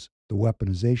other words, the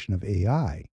weaponization of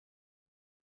AI,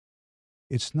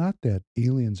 it's not that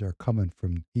aliens are coming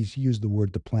from, he's used the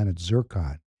word the planet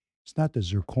Zircon. It's not the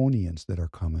Zirconians that are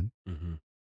coming. Mm-hmm.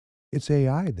 It's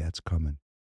AI that's coming.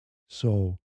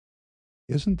 So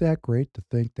isn't that great to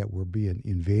think that we're being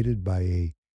invaded by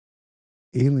a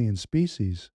alien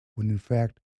species when in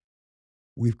fact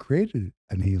we've created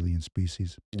an alien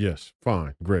species? Yes.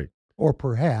 Fine. Great. Or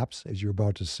perhaps, as you're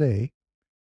about to say,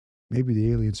 maybe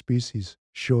the alien species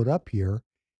showed up here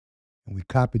and we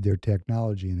copied their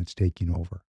technology and it's taking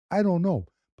over. I don't know.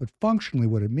 But functionally,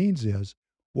 what it means is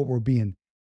what we're being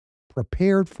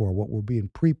prepared for, what we're being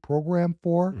pre programmed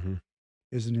for, Mm-hmm.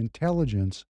 is an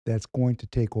intelligence that's going to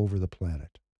take over the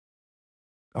planet.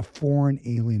 A foreign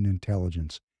alien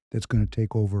intelligence that's going to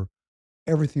take over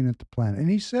everything at the planet. And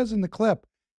he says in the clip,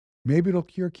 maybe it'll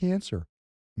cure cancer.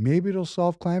 Maybe it'll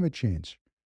solve climate change.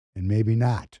 And maybe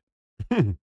not.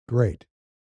 Great.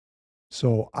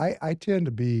 So I tend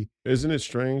to be. Isn't it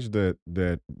strange that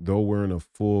though we're in a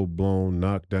full blown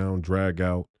knockdown, drag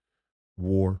out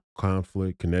war,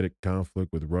 conflict, kinetic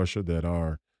conflict with Russia, that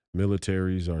our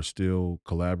militaries are still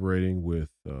collaborating with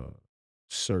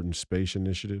certain space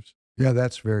initiatives? Yeah,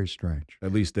 that's very strange.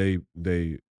 At least it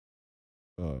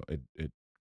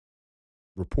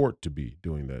report to be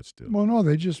doing that still. Well, no,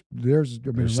 They're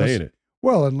saying it,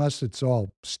 well, unless it's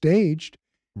all staged.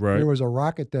 right? There was a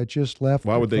rocket that just left.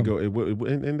 Why would they go?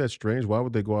 Isn't that strange? Why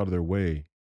would they go out of their way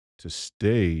to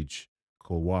stage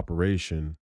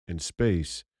cooperation in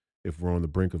space if we're on the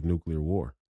brink of nuclear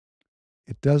war?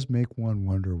 It does make one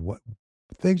wonder what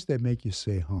things that make you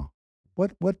say, huh?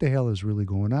 What the hell is really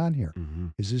going on here? Mm-hmm.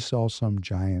 Is this all some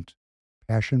giant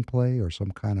passion play or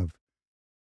some kind of?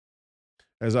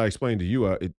 As I explained to you,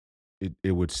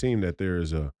 it would seem that there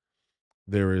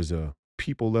is a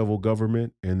people level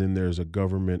government, and then there's a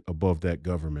government above that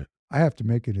government. I have to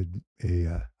make it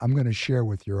I'm going to share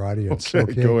with your audience.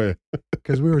 Okay, go ahead.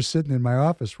 Because we were sitting in my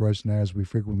office, Royce and I, as we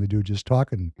frequently do, just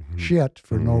talking Mhm. shit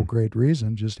for no Mhm. great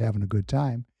reason, just having a good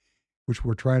time, which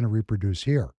we're trying to reproduce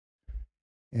here.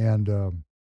 And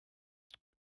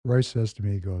Royce says to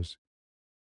me, he goes,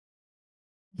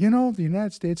 the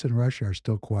United States and Russia are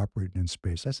still cooperating in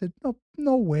space. I said,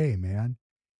 no way, man.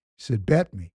 He said,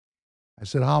 bet me. I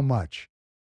said, how much?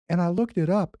 And I looked it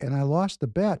up and I lost the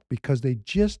bet because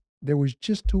there was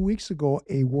just 2 weeks ago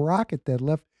a rocket that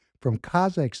left from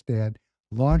Kazakhstan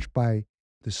launched by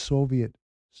the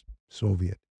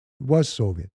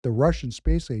the Russian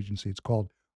space agency. It's called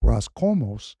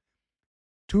Roscosmos.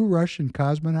 2 Russian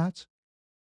cosmonauts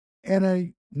and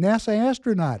a NASA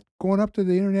astronaut going up to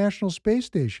the International Space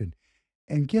Station.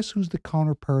 And guess who's the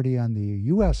counterparty on the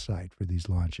U.S. side for these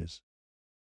launches?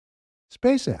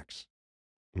 SpaceX.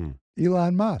 Mm.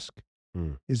 Elon Musk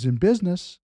is in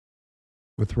business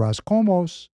with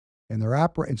Roscosmos and they're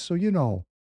operating. So,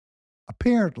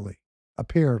 apparently,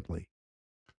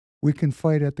 we can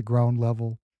fight at the ground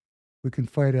level. We can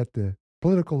fight at the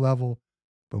political level.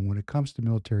 But when it comes to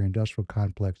military industrial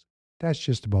complex, that's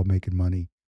just about making money.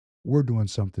 We're doing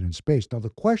something in space. Now, the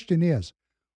question is,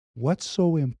 what's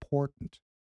so important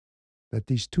that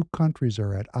these two countries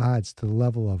are at odds to the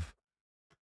level of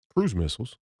Cruise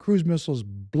missiles.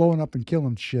 blowing up and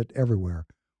killing shit everywhere?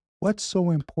 What's so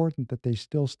important that they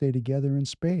still stay together in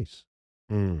space?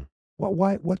 Mm.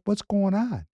 What's going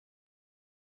on?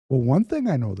 Well, one thing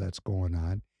I know that's going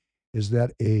on is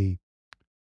that a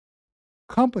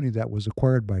company that was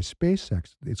acquired by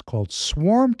SpaceX, it's called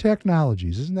Swarm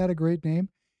Technologies. Isn't that a great name?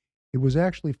 It was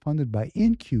actually funded by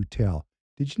InQtel.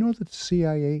 Did you know that the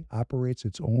CIA operates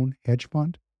its own hedge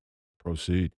fund?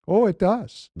 Proceed. Oh, it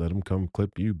does. Let them come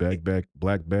clip you, black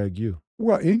bag you.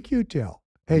 Well, in QTEL.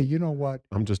 Hey, you know what?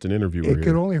 I'm just an interviewer It here.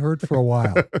 can only hurt for a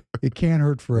while. It can't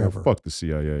hurt Well, forever. fuck the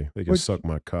CIA. They can But- suck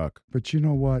my cock. But you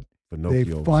know what? They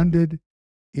Pinocchios. funded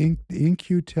in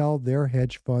QTEL, their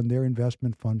hedge fund, their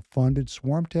investment fund, funded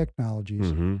Swarm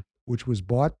Technologies, Mm-hmm. which was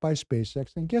bought by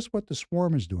SpaceX. And guess what the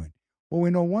Swarm is doing? Well, we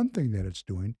know one thing that it's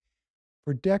doing.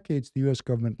 For decades, the U.S.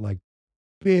 government liked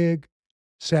big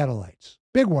satellites,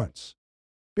 big ones,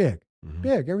 big, Mm-hmm.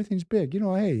 big. Everything's big. You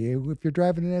know, hey, if you're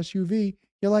driving an SUV,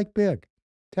 you like big,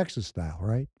 Texas style,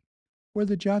 right? Where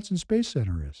the Johnson Space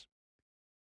Center is.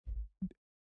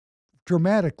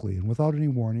 Dramatically and without any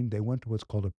warning, they went to what's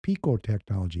called a pico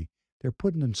technology. They're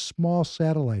putting in small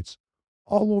satellites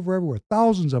all over everywhere.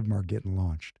 Thousands of them are getting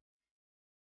launched.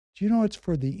 Do you know it's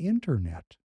for the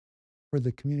internet, for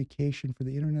the communication, for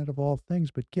the internet of all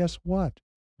things? But guess what?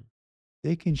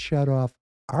 They can shut off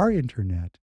our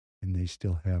internet and they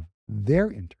still have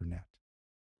their internet.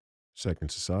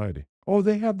 Second society. Oh,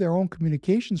 they have their own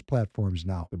communications platforms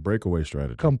now, The breakaway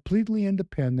strategy. completely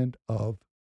independent of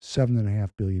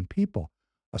 7.5 billion people.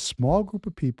 A small group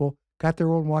of people got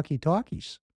their own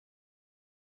walkie-talkies.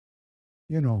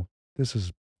 You know, this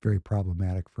is very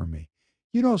problematic for me.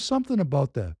 You know, something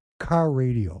about the car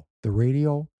radio, the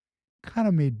radio, kind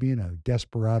of made being a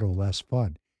desperado less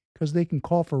fun because they can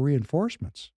call for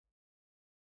reinforcements.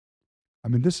 I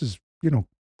mean, this is,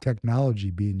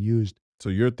 technology being used. So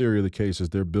your theory of the case is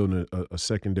they're building a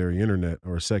secondary internet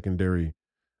or a secondary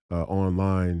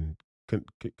online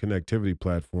connectivity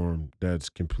platform that's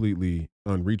completely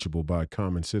unreachable by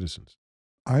common citizens.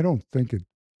 I don't think it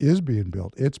is being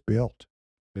built. It's built.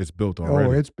 It's built already.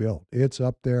 Oh, it's built. It's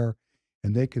up there,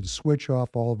 and they can switch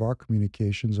off all of our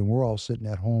communications, and we're all sitting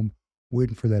at home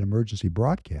waiting for that emergency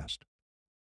broadcast.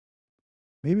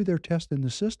 Maybe they're testing the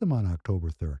system on October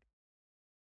 3rd.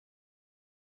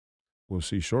 We'll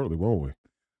see shortly, won't we?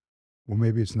 Well,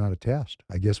 maybe it's not a test.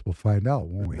 I guess we'll find out,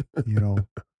 won't we?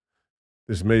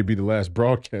 This may be the last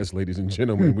broadcast, ladies and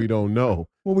gentlemen. We don't know.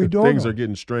 Well, we don't Things know. are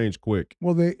getting strange quick.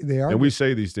 Well, they are. And we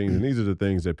say these things, and these are the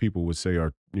things that people would say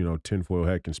are, tinfoil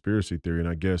hat conspiracy theory. And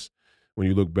I guess when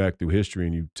you look back through history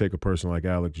and you take a person like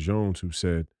Alex Jones who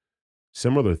said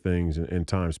similar things in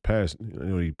times past,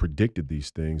 he predicted these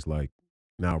things like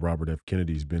now Robert F.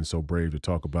 Kennedy's been so brave to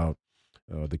talk about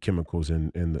the chemicals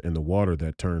in the water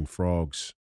that turn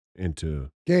frogs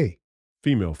into gay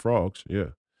female frogs. Yeah.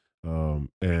 And,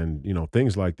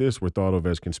 things like this were thought of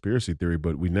as conspiracy theory,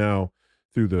 but we now,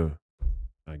 through the,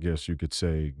 I guess you could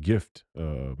say, gift,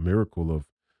 miracle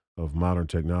of modern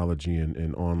technology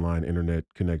and online internet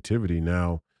connectivity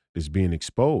now is being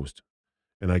exposed.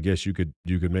 And I guess you could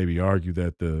maybe argue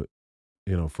that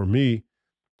for me,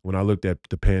 when I looked at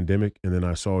the pandemic and then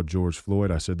I saw George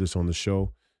Floyd, I said this on the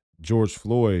show, George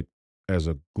Floyd as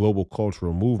a global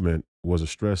cultural movement was a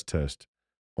stress test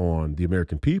on the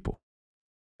American people.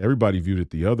 Everybody viewed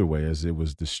it the other way, as it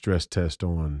was the stress test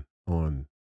on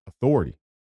authority,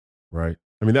 right?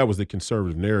 I mean, that was the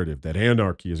conservative narrative, that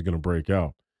anarchy is going to break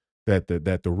out, that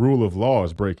the rule of law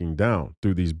is breaking down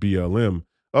through these BLM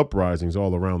uprisings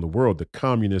all around the world. The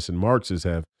communists and Marxists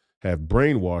have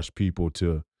brainwashed people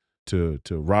to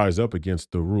rise up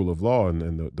against the rule of law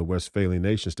and the Westphalian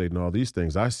nation state and all these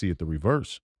things. I see it the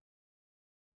reverse.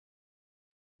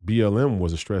 BLM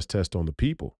was a stress test on the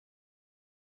people,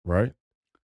 right?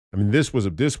 I mean, this was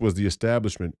the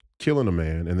establishment killing a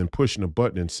man and then pushing a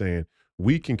button and saying,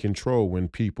 we can control when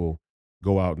people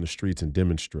go out in the streets and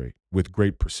demonstrate with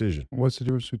great precision. What's the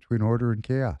difference between order and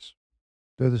chaos?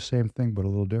 They're the same thing, but a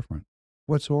little different.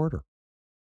 What's order?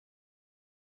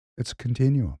 It's a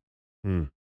continuum.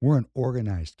 We're in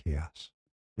organized chaos.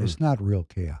 It's not real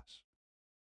chaos.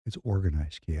 It's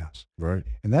organized chaos. Right.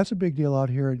 And that's a big deal out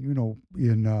here,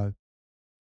 in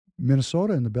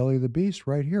Minnesota, in the belly of the beast.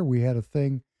 Right here, we had a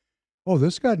thing. Oh,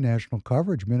 this got national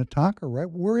coverage. Minnetonka, right?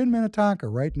 We're in Minnetonka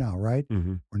right now, right?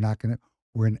 Mm-hmm.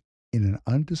 We're in an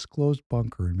undisclosed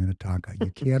bunker in Minnetonka.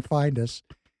 You can't find us,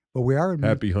 but we are in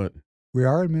Happy hunting. We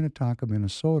are in Minnetonka,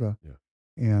 Minnesota. Yeah.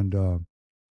 And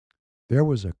there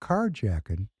was a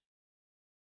carjacking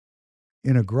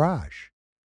in a garage.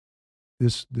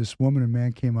 This woman and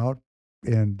man came out,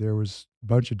 and there was a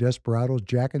bunch of desperados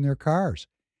jacking their cars.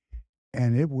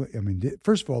 And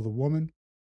first of all, the woman,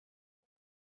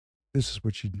 this is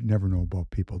what you never know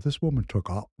about people. This woman took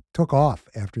off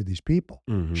after these people.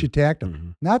 Mm-hmm. She attacked them. Mm-hmm.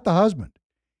 Not the husband.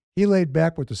 He laid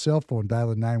back with the cell phone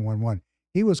dialing 911.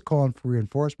 He was calling for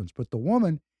reinforcements. But the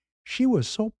woman, she was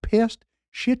so pissed,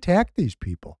 she attacked these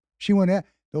people. She went at,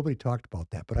 nobody talked about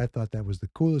that, but I thought that was the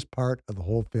coolest part of the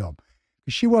whole film.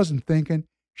 She wasn't thinking.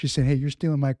 She said, "Hey, you're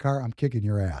stealing my car. I'm kicking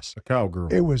your ass." A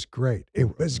cowgirl. It was great.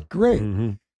 It was great.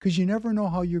 Mm-hmm. Because you never know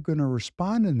how you're going to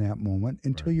respond in that moment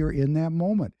until Right. you're in that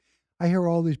moment. I hear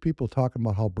all these people talking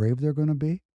about how brave they're going to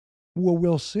be. Well,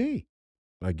 we'll see.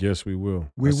 I guess we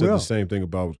will. We I said will. the same thing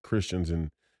about Christians and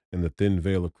the thin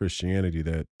veil of Christianity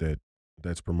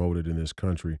that's promoted in this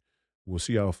country. We'll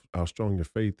see how strong your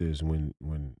faith is when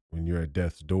you're at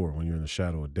death's door, when you're in the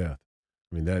shadow of death.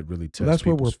 I mean, that really Well, tests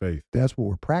people's faith. that's what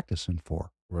we're practicing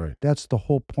for. Right. That's the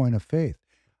whole point of faith.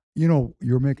 You know,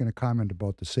 you're making a comment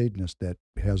about the Satanist that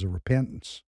has a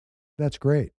repentance. That's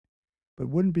great. But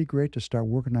wouldn't it be great to start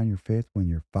working on your faith when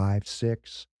you're 5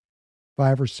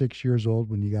 or 6 years old,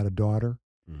 when you got a daughter,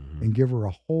 Mm-hmm. and give her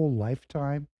a whole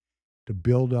lifetime to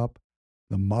build up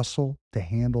the muscle to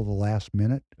handle the last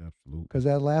minute? Absolutely. Because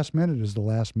that last minute is the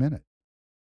last minute.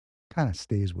 Kind of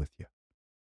stays with you.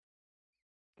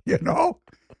 You know?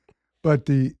 But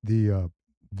the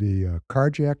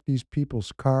carjacked these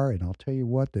people's car, and I'll tell you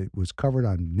what, it was covered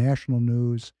on national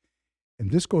news.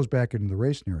 And this goes back into the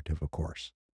race narrative, of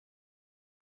course.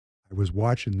 I was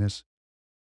watching this,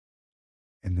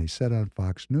 and they said on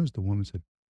Fox News, the woman said,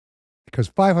 because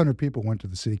 500 people went to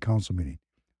the city council meeting.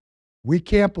 We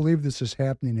can't believe this is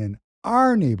happening in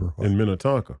our neighborhood. In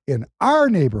Minnetonka. In our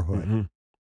neighborhood. Mm-hmm.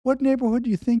 What neighborhood do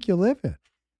you think you live in?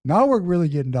 Now we're really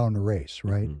getting down to race,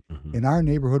 right? Mm-hmm. In our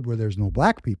neighborhood where there's no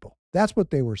black people. That's what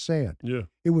they were saying. Yeah.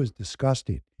 It was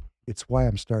disgusting. It's why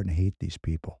I'm starting to hate these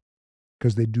people,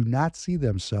 because they do not see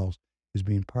themselves as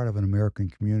being part of an American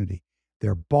community.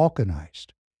 They're balkanized,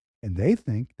 and they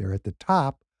think they're at the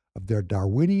top of their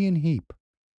Darwinian heap.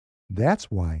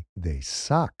 That's why they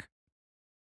suck.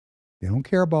 They don't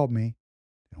care about me.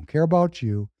 They don't care about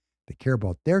you. They care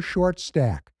about their short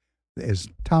stack. As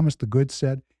Thomas the Good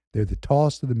said, they're the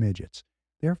tallest of the midgets.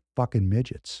 They're fucking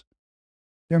midgets.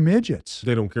 They're midgets.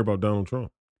 They don't care about Donald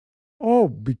Trump. Oh,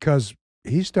 because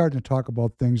he's starting to talk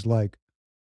about things like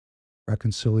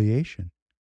reconciliation.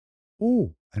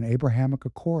 Oh, an Abrahamic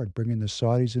Accord, bringing the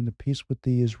Saudis into peace with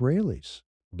the Israelis.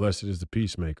 Blessed is the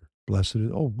peacemaker. Blessed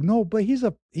is, oh, no, but he's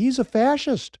a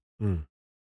fascist. Mm.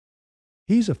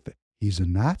 He's a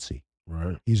Nazi.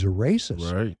 Right. He's a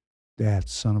racist. Right. That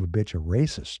son of a bitch, a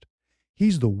racist.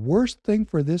 He's the worst thing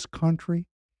for this country.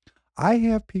 I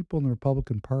have people in the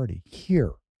Republican Party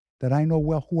here that I know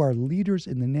well who are leaders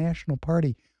in the National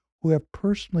Party who have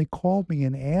personally called me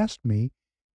and asked me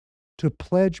to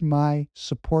pledge my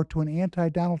support to an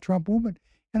anti-Donald Trump movement.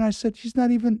 And I said, she's not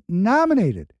even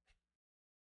nominated.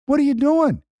 What are you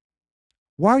doing?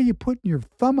 Why are you putting your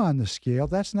thumb on the scale?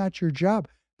 That's not your job.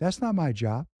 That's not my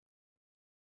job.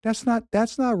 That's not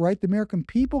right. The American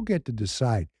people get to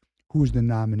decide who's the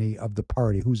nominee of the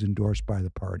party, who's endorsed by the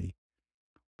party.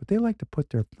 But they like to put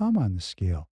their thumb on the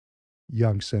scale.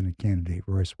 Young Senate candidate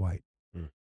Royce White.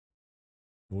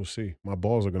 We'll see. My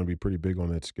balls are going to be pretty big on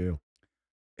that scale.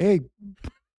 Hey,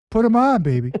 put them on,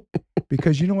 baby.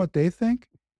 Because you know what they think?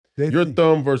 Your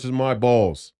thumb versus my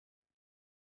balls.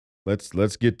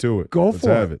 Let's get to it. Let's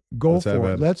have it. Go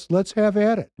for it. Let's have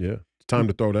at it. Yeah. It's time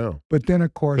to throw down. But then,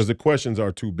 of course, because the questions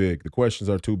are too big. The questions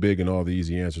are too big, and all the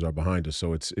easy answers are behind us.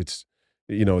 So it's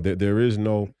there is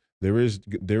going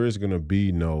to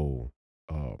be no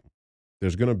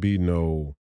there's going to be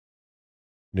no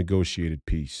negotiated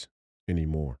peace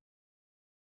anymore.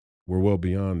 We're well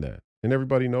beyond that, and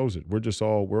everybody knows it. We're just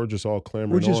all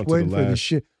clamoring we're just on waiting to the for the last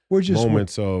shit. We're just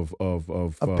moments of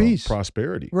peace,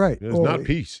 prosperity. Right? It's not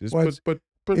peace. It's but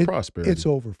prosperity. It's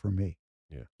over for me.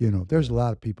 Yeah. There's a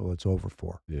lot of people it's over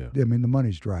for. Yeah. I mean, the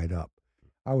money's dried up.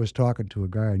 I was talking to a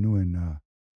guy I knew in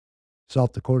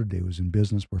South Dakota today who was in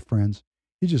business. We're friends.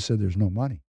 He just said there's no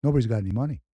money. Nobody's got any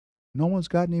money. No one's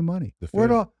got any money.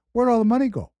 Where'd all the money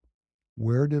go?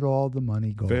 Where did all the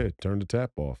money go? Fed turned the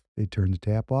tap off. They turned the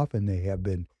tap off, and they have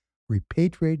been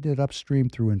repatriating it upstream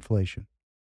through inflation.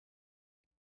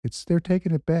 They're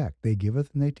taking it back. They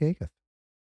giveth and they taketh.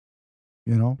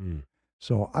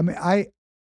 So I mean,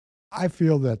 I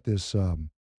feel that this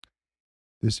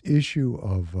issue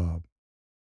of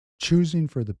choosing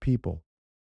for the people,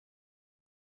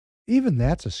 even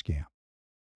that's a scam.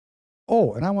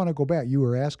 Oh, and I want to go back. You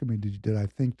were asking me, did I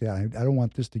think that? I don't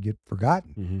want this to get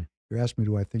forgotten. Mm-hmm. You're asking me,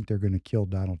 do I think they're going to kill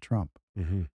Donald Trump?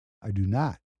 Mm-hmm. I do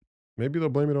not. Maybe they'll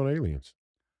blame it on aliens.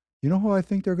 You know who I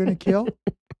think they're going to kill?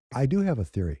 I do have a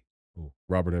theory. Ooh,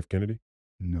 Robert F. Kennedy?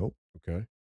 Nope. Okay.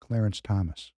 Clarence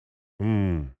Thomas.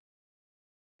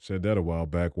 Said that a while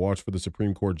back. Watch for the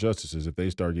Supreme Court justices. If they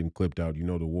start getting clipped out,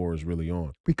 the war is really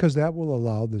on. Because that will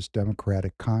allow this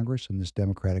Democratic Congress and this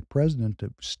Democratic president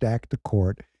to stack the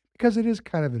court, because it is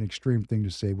kind of an extreme thing to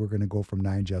say we're going to go from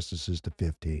 9 justices to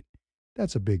 15.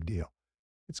 That's a big deal.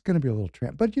 It's going to be a little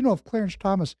tramp. But, if Clarence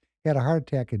Thomas had a heart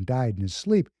attack and died in his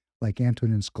sleep, like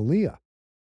Antonin Scalia,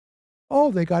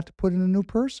 they got to put in a new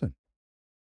person.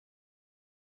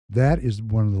 That is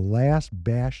one of the last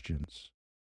bastions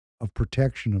of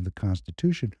protection of the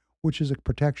Constitution, which is a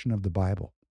protection of the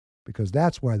Bible, because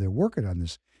that's why they're working on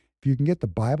this. If you can get the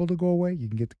Bible to go away, you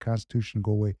can get the Constitution to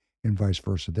go away, and vice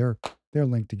versa. They're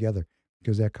linked together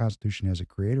because that Constitution has a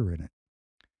creator in it.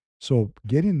 So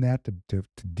getting that to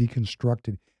deconstruct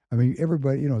it, I mean,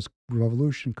 everybody, it's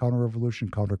revolution,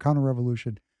 counter-revolution,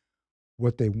 counter-revolution.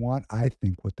 What they want, I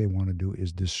think what they want to do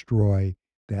is destroy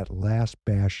that last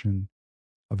bastion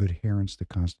of adherence to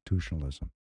constitutionalism.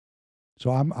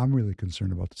 So I'm really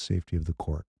concerned about the safety of the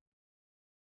court.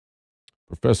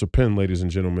 Professor Penn, ladies and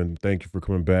gentlemen, thank you for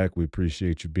coming back. We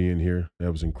appreciate you being here.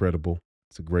 That was incredible.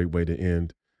 It's a great way to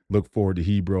end. Look forward to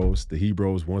Hebrews, the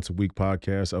Hebrews Once a Week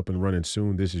podcast, up and running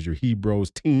soon. This is your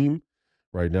Hebrews team.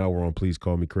 Right now we're on Please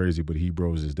Call Me Crazy, but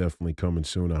Hebrews is definitely coming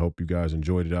soon. I hope you guys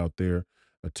enjoyed it out there.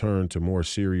 A turn to more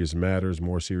serious matters,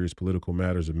 more serious political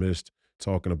matters amidst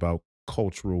talking about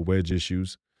cultural wedge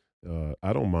issues.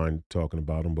 I don't mind talking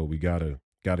about them, but we gotta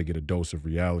get a dose of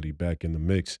reality back in the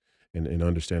mix and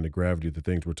understand the gravity of the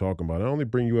things we're talking about. I only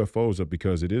bring UFOs up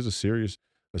because it is a serious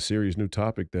new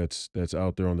topic that's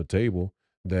out there on the table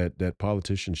that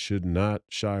politicians should not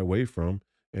shy away from.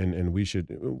 And we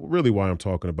should really, why I'm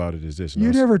talking about it is this.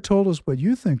 You never told us what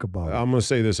you think about it. I'm going to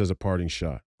say this as a parting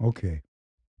shot. Okay.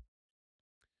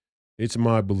 It's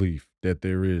my belief that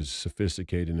there is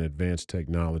sophisticated and advanced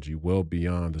technology well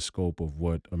beyond the scope of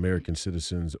what American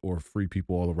citizens or free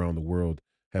people all around the world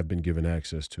have been given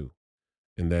access to.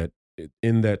 And that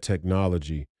in that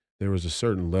technology, there is a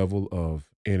certain level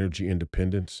of energy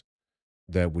independence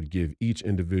that would give each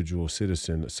individual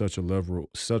citizen such a level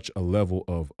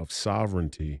of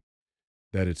sovereignty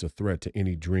that it's a threat to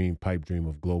any pipe dream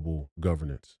of global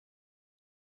governance.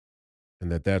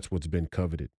 And that's what's been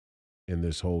coveted in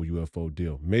this whole UFO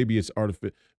deal. Maybe it's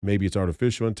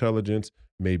artificial intelligence,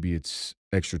 maybe it's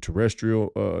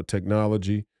extraterrestrial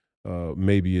technology,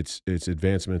 maybe it's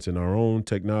advancements in our own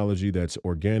technology that's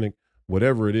organic.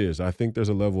 Whatever it is, I think there's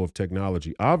a level of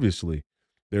technology. Obviously,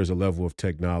 there's a level of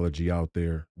technology out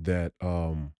there that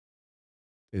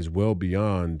is well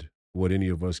beyond what any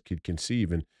of us could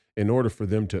conceive. And in order for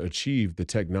them to achieve the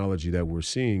technology that we're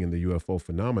seeing in the UFO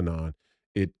phenomenon,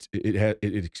 it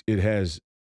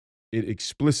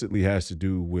explicitly has to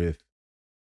do with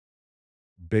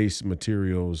base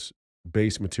material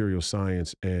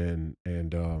science and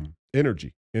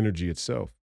energy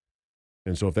itself.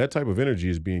 And so if that type of energy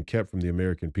is being kept from the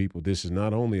American people, this is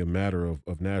not only a matter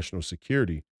of national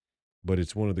security, but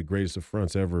it's one of the greatest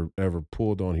affronts ever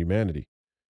pulled on humanity.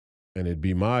 And it'd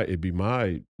be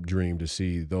my dream to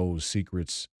see those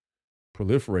secrets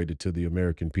proliferated to the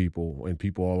American people and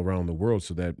people all around the world,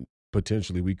 so that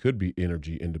potentially we could be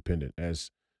energy independent as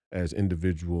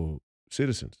individual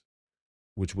citizens,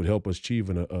 which would help us achieve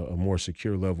a more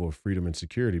secure level of freedom and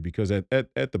security. Because at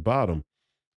the bottom,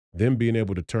 them being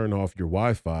able to turn off your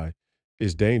Wi-Fi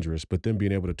is dangerous, but them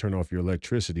being able to turn off your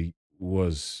electricity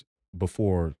was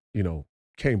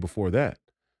came before that,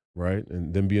 right?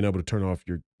 And them being able to turn off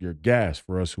your gas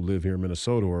for us who live here in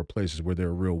Minnesota or places where there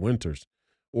are real winters,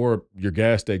 or your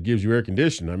gas that gives you air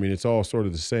conditioning. I mean, it's all sort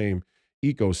of the same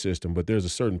ecosystem, but there's a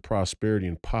certain prosperity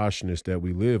and poshness that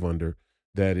we live under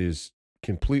that is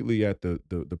completely at the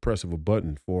press of a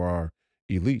button for our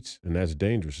elites, and that's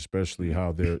dangerous, especially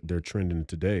how they're trending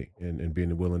today and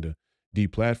being willing to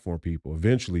deplatform people.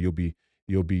 Eventually,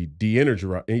 you'll be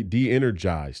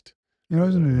de-energized.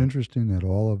 Isn't it interesting that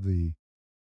all of the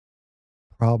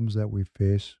problems that we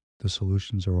face, the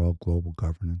solutions are all global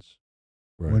governance?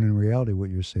 Right. When in reality, what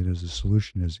you're saying is the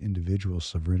solution is individual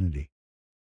sovereignty.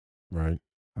 Right.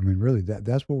 I mean, really,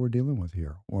 that's what we're dealing with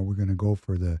here. Or we're going to go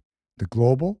for the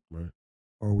global, right,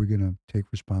 or are we going to take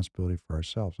responsibility for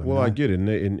ourselves? I get it.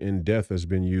 And death has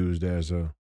been used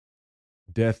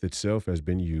death itself has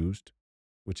been used,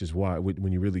 which is why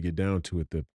when you really get down to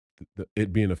it,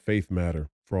 it being a faith matter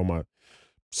for all my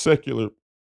secular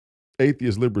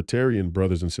atheist libertarian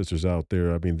brothers and sisters out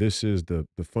there. I mean, this is the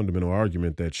fundamental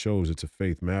argument that shows it's a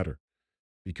faith matter,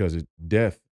 because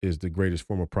death is the greatest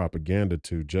form of propaganda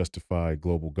to justify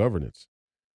global governance,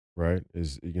 right?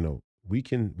 We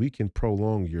can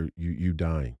prolong you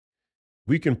dying.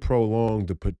 We can prolong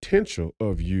the potential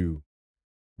of you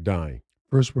dying.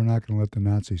 First, we're not going to let the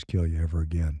Nazis kill you ever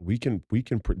again.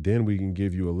 Then we can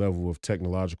give you a level of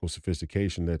technological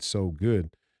sophistication that's so good,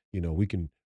 we can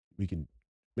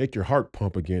make your heart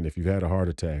pump again if you've had a heart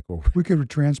attack, or we could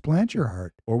transplant your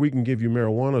heart, or we can give you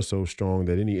marijuana so strong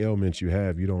that any ailments you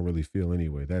have, you don't really feel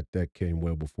anyway. That came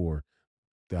well before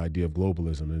the idea of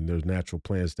globalism, and there's natural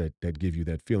plans that give you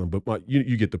that feeling. But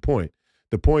you get the point.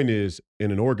 The point is, in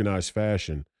an organized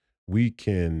fashion, we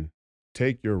can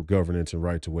take your governance and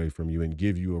rights away from you and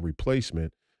give you a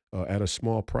replacement at a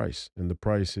small price, and the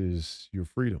price is your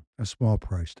freedom. A small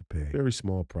price to pay. Very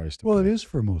small price to Well, pay. it is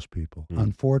for most people. Mm.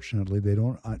 Unfortunately, they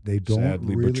don't. They don't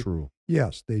Sadly really. but true.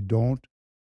 Yes, they don't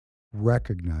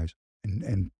recognize,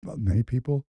 and many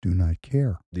people do not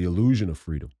care. The illusion of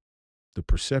freedom, the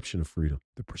perception of freedom.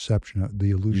 The perception of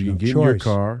the illusion You can of get choice. in your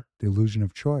car. The illusion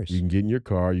of choice. You can get in your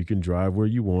car. You can drive where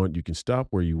you want. You can stop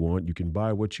where you want. You can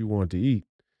buy what you want to eat.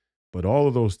 But all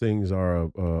of those things are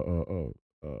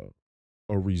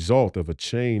a result of a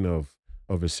chain of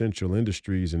essential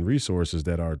industries and resources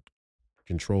that are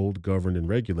controlled, governed, and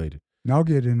regulated. Now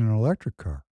get in an electric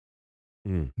car.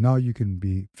 Mm. Now you can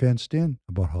be fenced in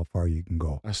about how far you can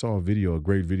go. I saw a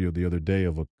great video the other day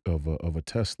of a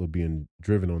Tesla being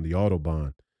driven on the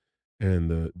Autobahn, and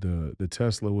the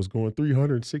Tesla was going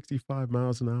 365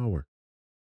 miles an hour.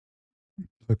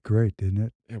 Looked great, didn't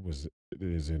it? It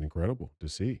is incredible to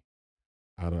see.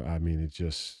 I mean,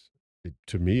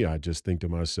 to me, I just think to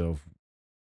myself,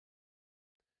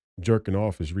 jerking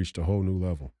off has reached a whole new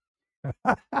level.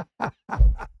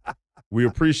 We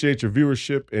appreciate your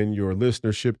viewership and your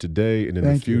listenership today and in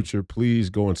Thank the you. future. Please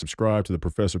go and subscribe to the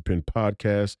Professor Penn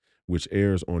podcast, which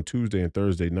airs on Tuesday and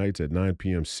Thursday nights at 9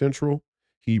 p.m. Central.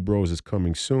 He Bros is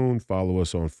coming soon. Follow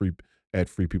us on at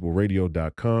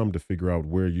freepeopleradio.com to figure out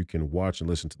where you can watch and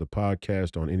listen to the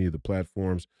podcast on any of the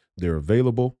platforms they're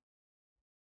available.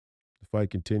 The fight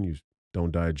continues.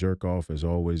 Don't die, jerk off. As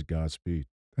always, Godspeed.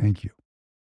 Thank you.